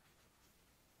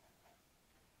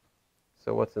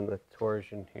 So what's in the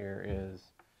torsion here is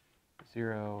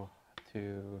 0,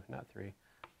 2, not 3,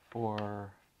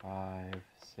 4, 5,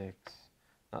 6,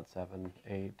 not 7,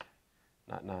 8,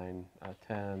 not 9,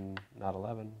 10, not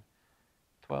 11,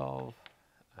 12,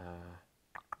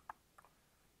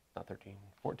 not 13,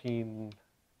 14,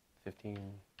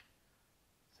 15,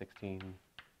 16,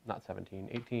 not 17,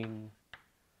 18,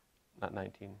 not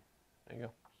 19. There you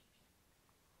go.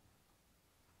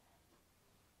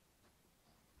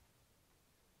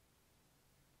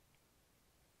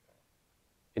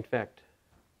 In fact,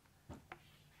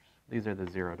 these are the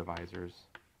 0 divisors.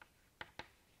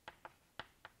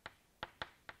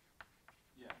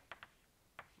 Yeah.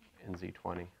 In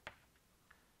Z20.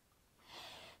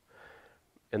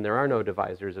 And there are no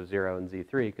divisors of 0 in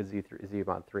Z3 because Z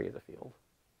mod 3 is a field.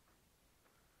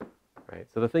 Right?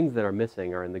 So the things that are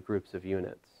missing are in the groups of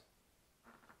units.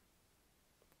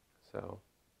 So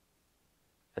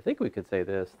I think we could say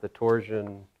this, the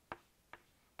torsion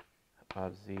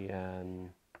of Zn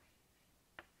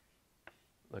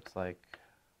looks like,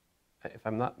 if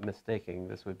I'm not mistaken,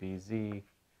 this would be Z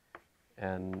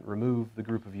and remove the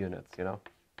group of units,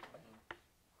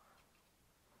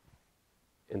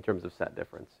 in terms of set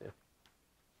difference. Yeah.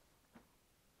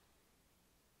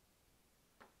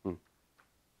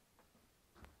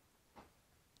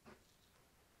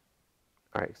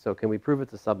 All right, so can we prove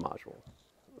it's a submodule?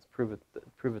 Let's prove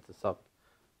it's a sub.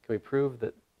 Can we prove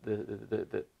that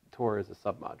the Tor is a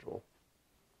submodule?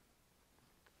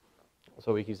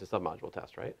 So we can use the submodule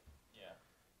test, right? Yeah.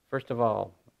 First of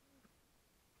all,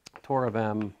 Tor of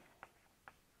M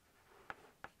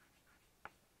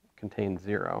contains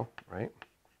 0, right?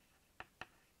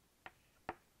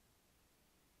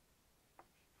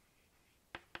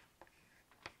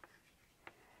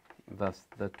 Thus,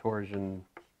 the torsion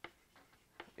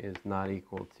is not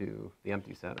equal to the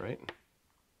empty set, right?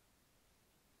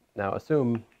 Now,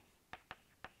 assume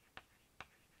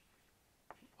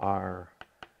R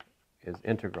is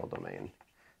integral domain.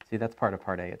 See, that's part of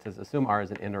part A. It says assume R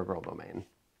is an integral domain.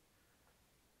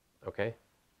 Okay?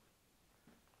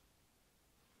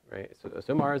 Right? So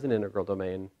assume R is an integral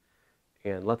domain,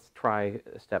 and let's try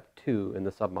step 2 in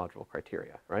the submodule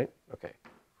criteria, right? Okay.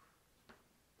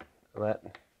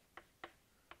 Let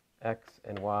X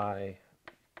and Y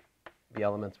be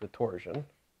elements with torsion,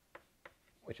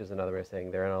 which is another way of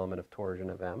saying they're an element of torsion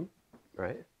of M,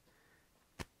 right?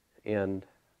 And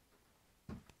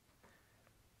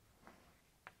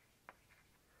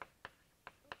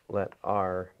let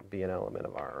R be an element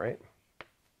of R, right?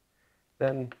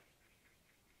 Then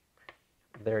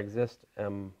there exist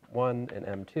M1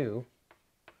 and M2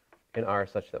 in R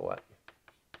such that what?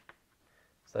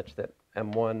 Such that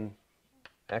M1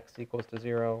 x equals to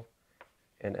 0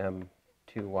 and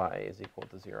M2y is equal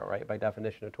to 0, right? By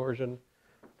definition of torsion,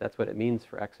 that's what it means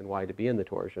for x and y to be in the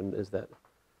torsion, is that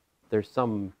there's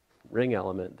some ring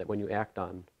element that when you act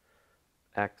on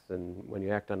x and when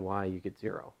you act on y, you get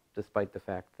 0, despite the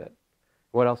fact that,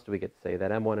 what else do we get to say?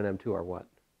 That M1 and M2 are what?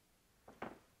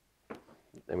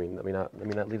 I mean, let me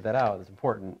not leave that out. It's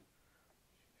important.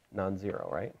 Non-zero,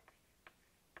 right?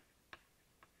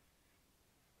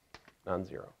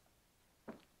 Non-zero.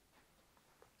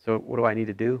 So what do I need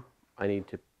to do? I need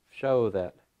to show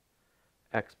that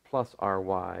x plus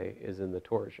ry is in the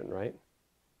torsion, right?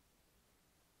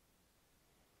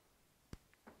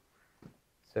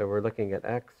 So we're looking at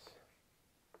x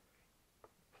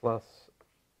plus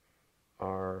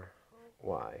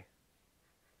ry.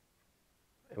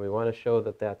 And we want to show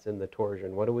that that's in the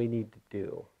torsion. What do we need to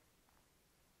do?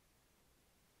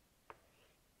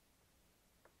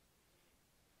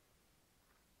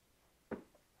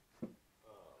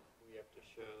 We have to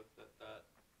show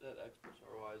that x plus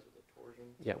ry is in the torsion.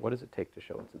 Yeah, what does it take to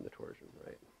show it's in the torsion,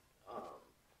 right?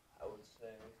 I would say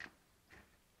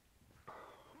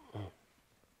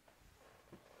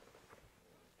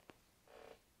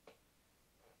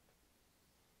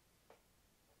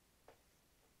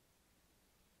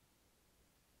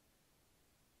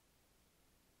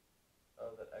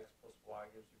that x plus y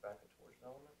gives you back a torsion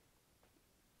element.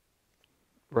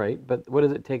 Right, but what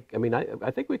does it take? I mean,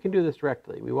 I think we can do this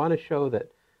directly. We want to show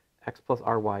that x plus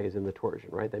ry is in the torsion,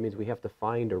 right? That means we have to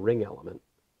find a ring element,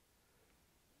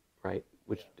 right,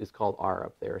 which is called R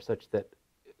up there, such that,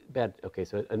 okay,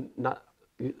 so not,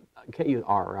 you can't use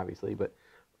R, obviously, but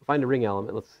find a ring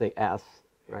element, let's say S,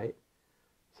 right,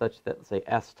 such that, say,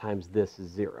 S times this is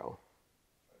 0.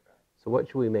 Okay. So what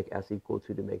should we make S equal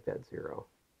to make that 0? 0. No, I'm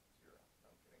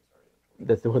kidding. Sorry.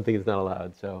 That's the one thing that's not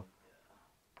allowed, so.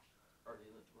 Already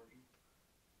in the torsion.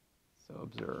 So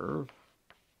observe.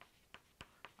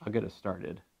 I'll get us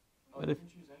started. Oh, But you if, can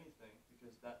choose anything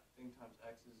because that thing times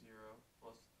x is 0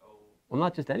 plus O. well,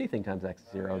 not just anything times x is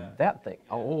 0, yeah. that thing.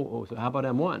 Yeah. Oh, so how about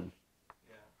M1?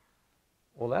 Yeah.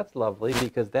 Well, that's lovely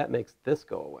because that makes this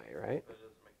go away, right? But it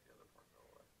doesn't make the other part go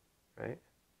away. Right?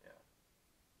 Yeah.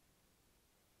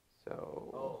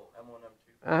 So, Oh, M1,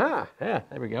 M2. aha, yeah,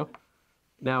 there we go.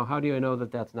 Now, how do I know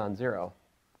that that's non-zero?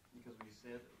 Because we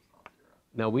said it was not 0.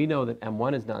 Now, we know that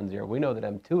M1 is non-zero. We know that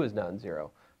M2 is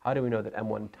non-zero. How do we know that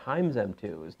M1 times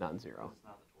M2 is non-zero? It's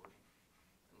not the torsion.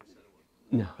 And we said it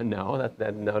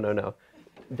wasn't. No.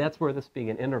 That's where this being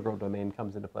an integral domain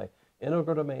comes into play.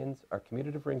 Integral domains are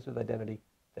commutative rings with identity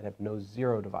that have no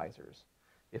zero divisors.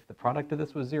 If the product of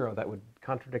this was 0, that would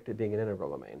contradict it being an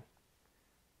integral domain.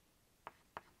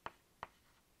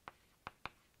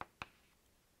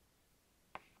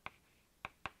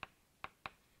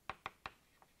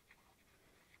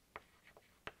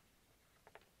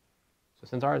 So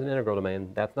since R is an integral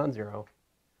domain, that's non-zero.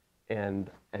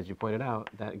 And as you pointed out,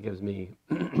 that gives me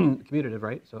commutative,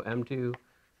 right? So M2,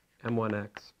 M1x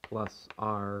plus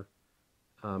R,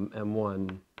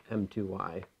 M1,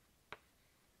 M2y,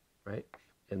 right?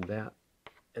 And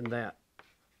that,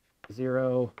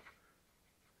 0,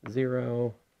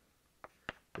 0,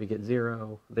 we get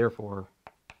 0. Therefore,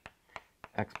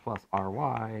 x plus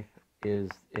ry is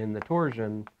in the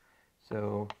torsion.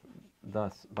 So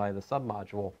thus, by the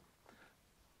submodule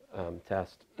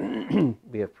test,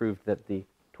 we have proved that the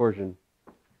torsion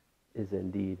is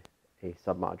indeed a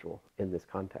submodule in this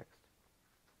context.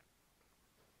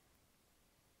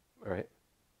 All right?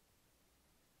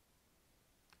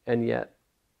 And yet,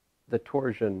 the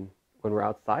torsion, when we're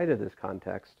outside of this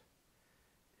context,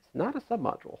 is not a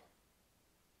submodule,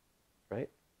 right?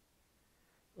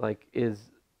 Like, is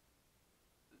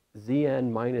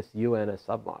Zn minus Un a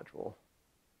submodule?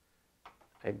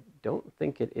 I don't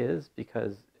think it is,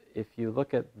 because if you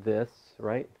look at this,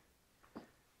 right,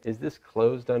 is this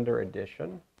closed under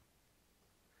addition?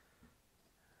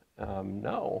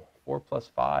 No. 4 plus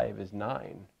 5 is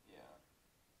 9. Yeah.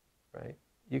 Right?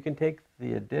 You can take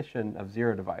the addition of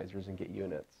zero divisors and get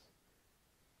units.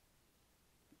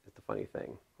 It's the funny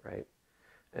thing, right?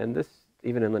 And this,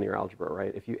 even in linear algebra,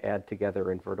 right, if you add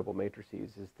together invertible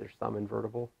matrices, is there some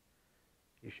invertible?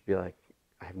 You should be like,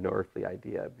 I have no earthly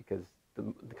idea, because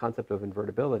the concept of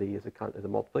invertibility is a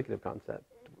multiplicative concept,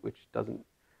 which doesn't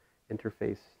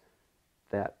interface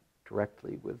that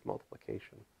directly with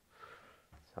multiplication.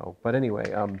 So, but anyway,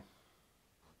 so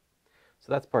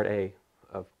that's part A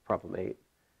of problem 8.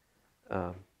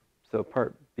 So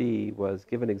part B B was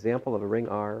give an example of a ring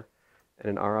R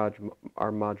and an R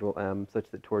module M such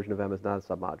that torsion of M is not a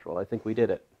submodule. I think we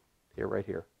did it here, right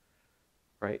here.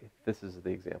 Right? This is the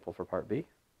example for part B.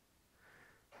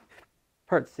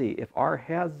 Part C, if R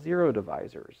has zero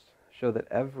divisors, show that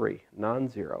every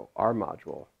non-zero R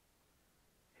module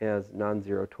has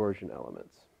non-zero torsion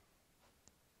elements.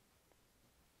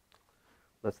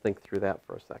 Let's think through that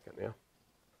for a second, yeah?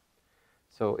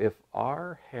 So if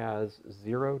R has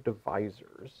zero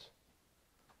divisors,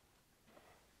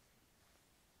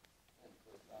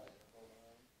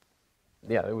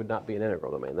 yeah, it would not be an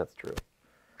integral domain, that's true.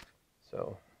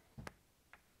 So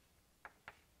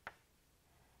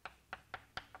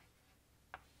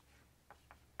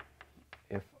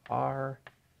if R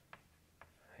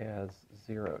has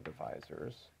zero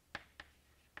divisors,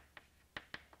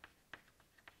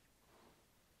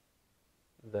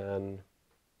 then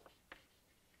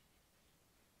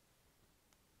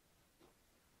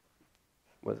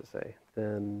what does it say?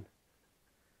 Then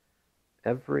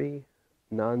every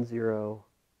non-zero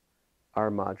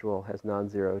R module has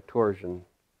non-zero torsion.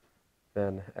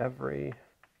 Then every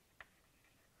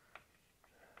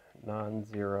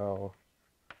non-zero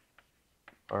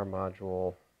R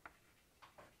module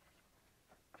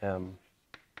M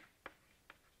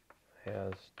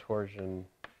has torsion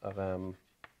of M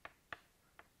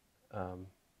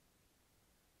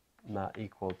not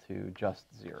equal to just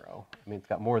zero. I mean, it's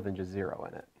got more than just zero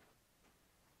in it.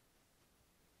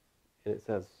 And it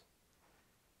says,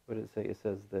 what did it say? It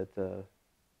says that,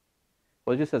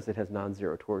 well, it just says it has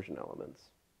non-zero torsion elements.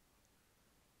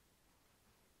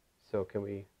 So can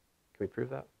we prove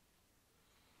that?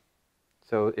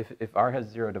 So if R has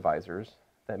zero divisors,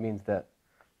 that means that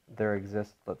there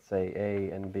exists, let's say,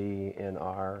 A and B in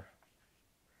R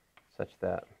such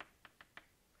that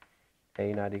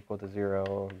A not equal to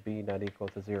 0, B not equal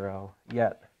to 0,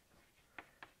 yet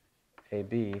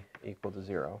AB equal to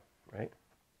 0, right?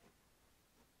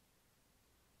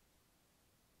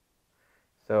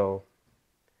 So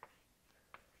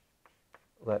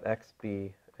let X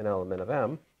be an element of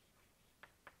M.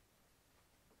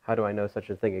 How do I know such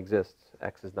a thing exists?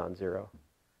 X is non-zero.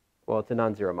 Well, it's a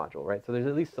non-zero module, right? So there's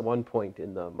at least one point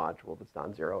in the module that's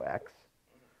non-zero X.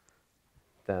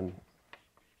 Then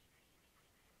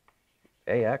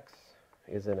AX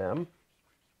is in M,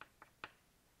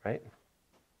 right?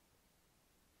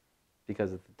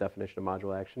 Because it's the definition of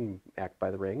module action, act by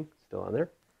the ring, still on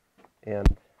there.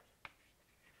 And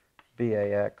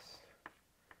BAX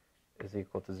is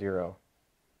equal to 0.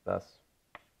 Thus,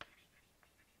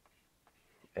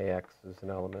 AX is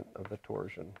an element of the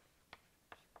torsion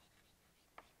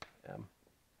M.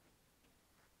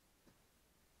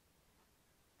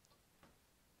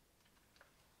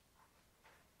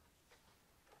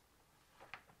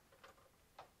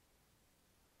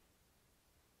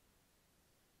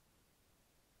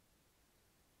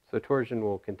 So torsion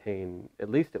will contain,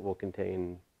 at least it will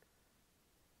contain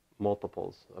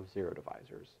multiples of zero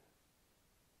divisors.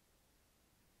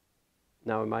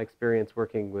 Now, in my experience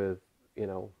working with,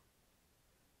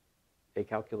 A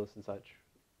calculus and such,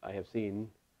 I have seen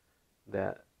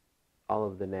that all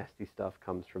of the nasty stuff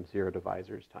comes from zero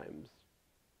divisors times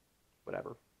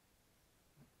whatever.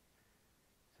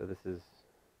 So this is,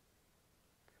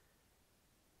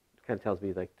 kind of tells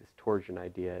me like this torsion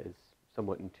idea is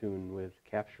somewhat in tune with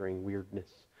capturing weirdness,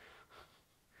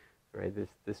 right?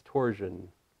 This torsion,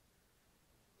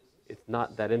 it's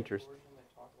not that interesting.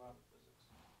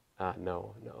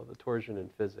 No, the torsion in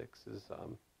physics is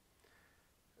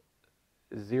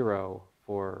 0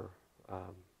 for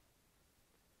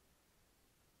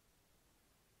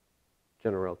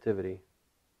general relativity.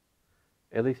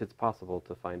 At least it's possible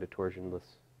to find a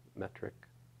torsionless metric.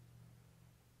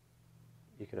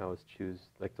 You can always choose,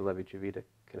 like the Levi-Civita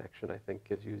connection, I think,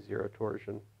 gives you 0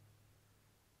 torsion.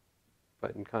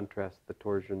 But in contrast, the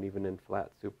torsion, even in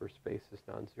flat superspace, is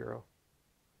non-zero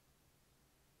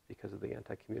because of the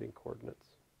anti-commuting coordinates.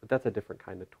 But that's a different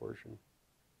kind of torsion.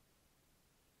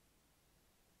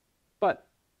 But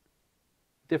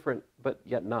different, but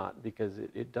yet not, because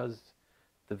it does,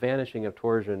 the vanishing of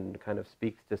torsion kind of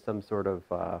speaks to some sort of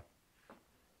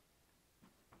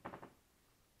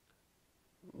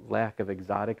lack of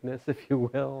exoticness, if you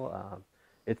will.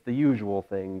 It's the usual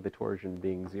thing, the torsion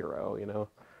being 0,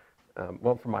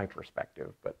 well, from my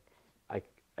perspective, but I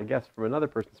guess from another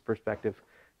person's perspective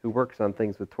who works on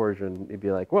things with torsion, you'd be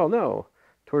like, well, no,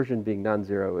 torsion being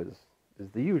non-zero is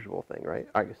the usual thing, right?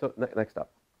 All right, so next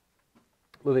up.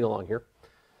 Moving along here.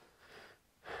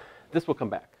 This will come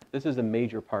back. This is a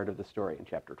major part of the story in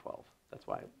chapter 12. That's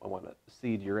why I want to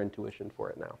seed your intuition for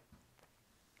it now.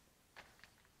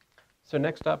 So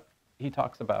next up, he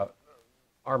talks about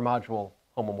R module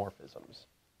homomorphisms.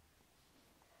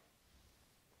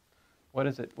 What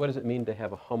does it mean to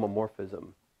have a homomorphism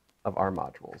of R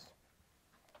modules?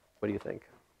 What do you think?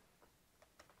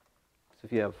 So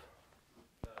if you have,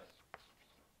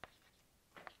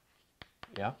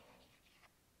 yeah?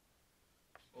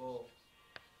 Well,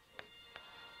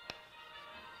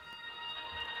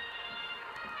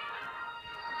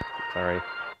 Sorry.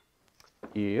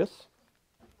 Yes?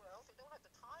 Well, they don't have the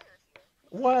tires here.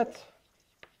 What?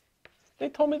 They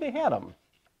told me they had them.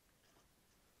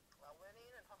 Well, went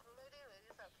in and talked to the lady.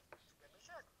 Lady said, let me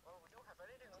check. Well, we don't have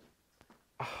anything. So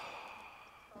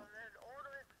then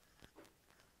order it.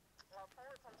 Well, pull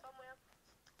it from somewhere.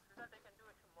 She said they can do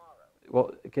it tomorrow.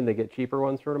 Well, can they get cheaper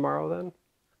ones for tomorrow then?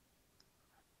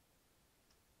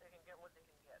 They can get what they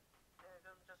can get.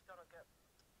 They're just gonna get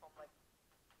from like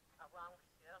around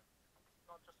here,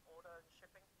 not just order and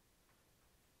shipping.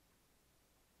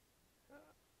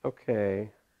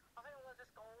 Okay. I think I'm gonna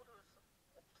just go to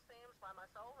Sam's by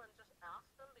myself and just ask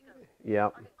them because Yeah.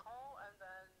 I can call and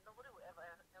then nobody will ever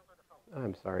answer the phone.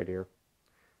 I'm sorry, dear.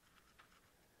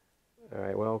 All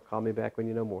right, well, call me back when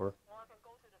you know more. Or I can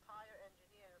go to the tire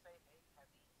engineer and say, hey, have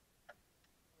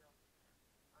these, you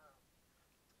know,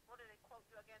 what did they quote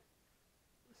you again?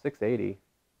 $680. 680.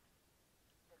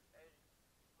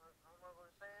 I'm gonna go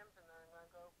to Sam's and then I'm gonna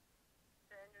go to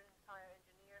tire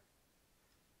engineer.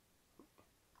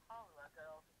 Oh my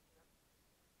God,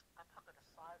 I park at the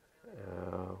side of the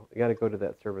You got to go to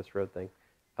that service road thing.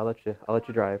 I'll let you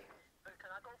drive.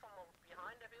 Can I go from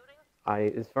behind the building?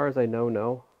 As far as I know,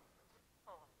 no.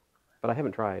 Oh, But I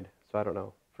haven't tried, so I don't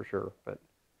know for sure. But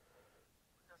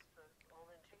just the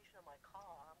orientation of my car,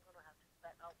 I'm gonna have to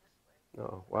back out this way.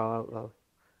 no, well,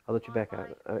 I'll let you back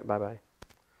out. Bye bye.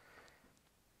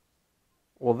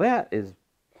 Well, that is.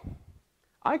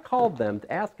 I called them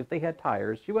to ask if they had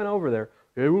tires. She went over there.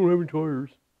 They won't have any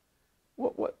tires.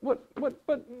 What?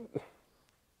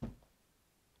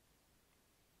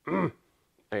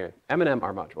 Anyway, M&M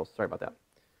R modules. Sorry about that.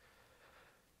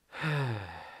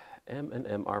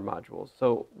 M&M R modules.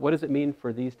 So what does it mean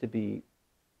for these to be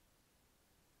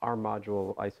R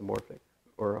module isomorphic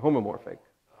or homomorphic?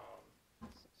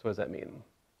 So what does that mean?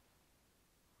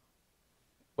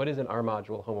 What is an R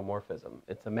module homomorphism?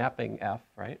 It's a mapping F,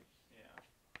 right? yeah.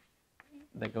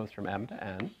 That goes from M to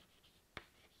N.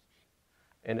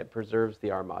 And it preserves the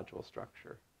R module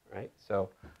structure, right? So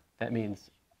that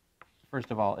means, first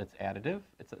of all, it's additive.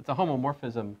 It's a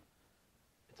homomorphism.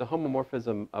 It's a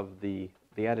homomorphism of the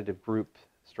additive group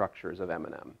structures of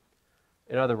M&M.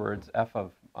 In other words, f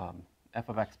of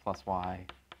x plus y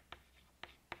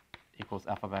equals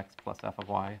f of x plus f of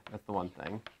y. That's the one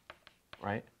thing,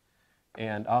 right?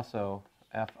 And also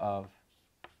f of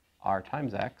r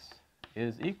times x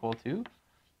is equal to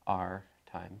r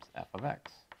times f of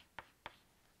x.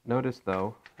 Notice,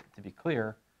 though, to be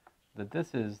clear, that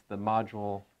this is the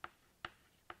module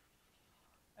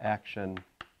action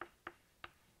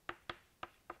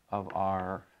of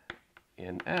R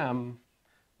in M,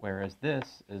 whereas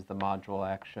this is the module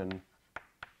action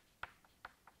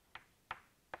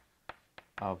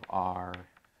of R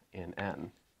in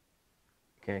N.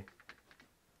 Okay?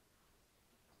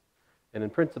 And in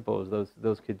principle,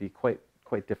 those could be quite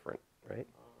different, right?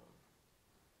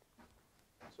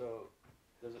 So,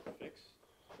 does it fix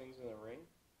things in the ring?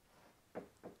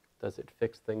 Does it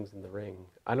fix things in the ring?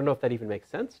 I don't know if that even makes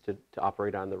sense to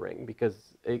operate on the ring, because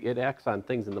it acts on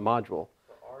things in the module.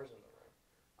 But R's in the ring.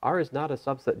 R is not a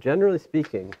subset. Generally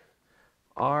speaking,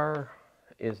 R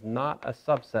is not a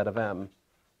subset of M,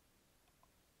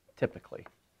 typically.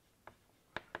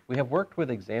 We have worked with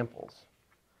examples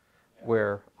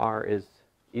where R is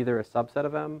either a subset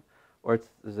of M or it's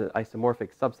an isomorphic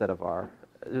subset of R.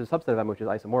 There's a subset of M which is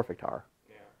isomorphic to R.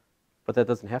 Yeah. But that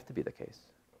doesn't have to be the case.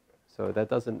 So that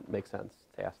doesn't make sense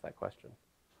to ask that question.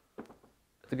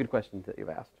 It's a good question that you've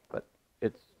asked, but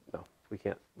no, we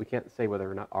can't say whether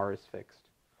or not R is fixed.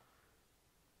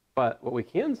 But what we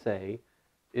can say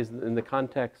is in the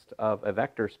context of a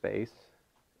vector space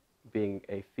being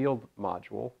a field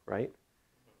module, right?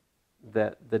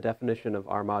 That the definition of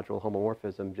R module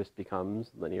homomorphism just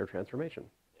becomes linear transformation,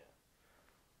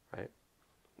 right?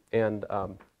 And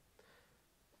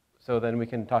so then we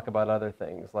can talk about other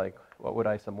things, like what would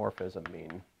isomorphism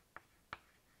mean?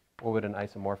 What would an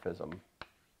isomorphism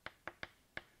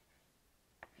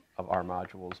of R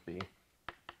modules be?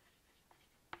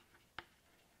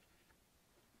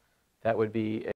 That would be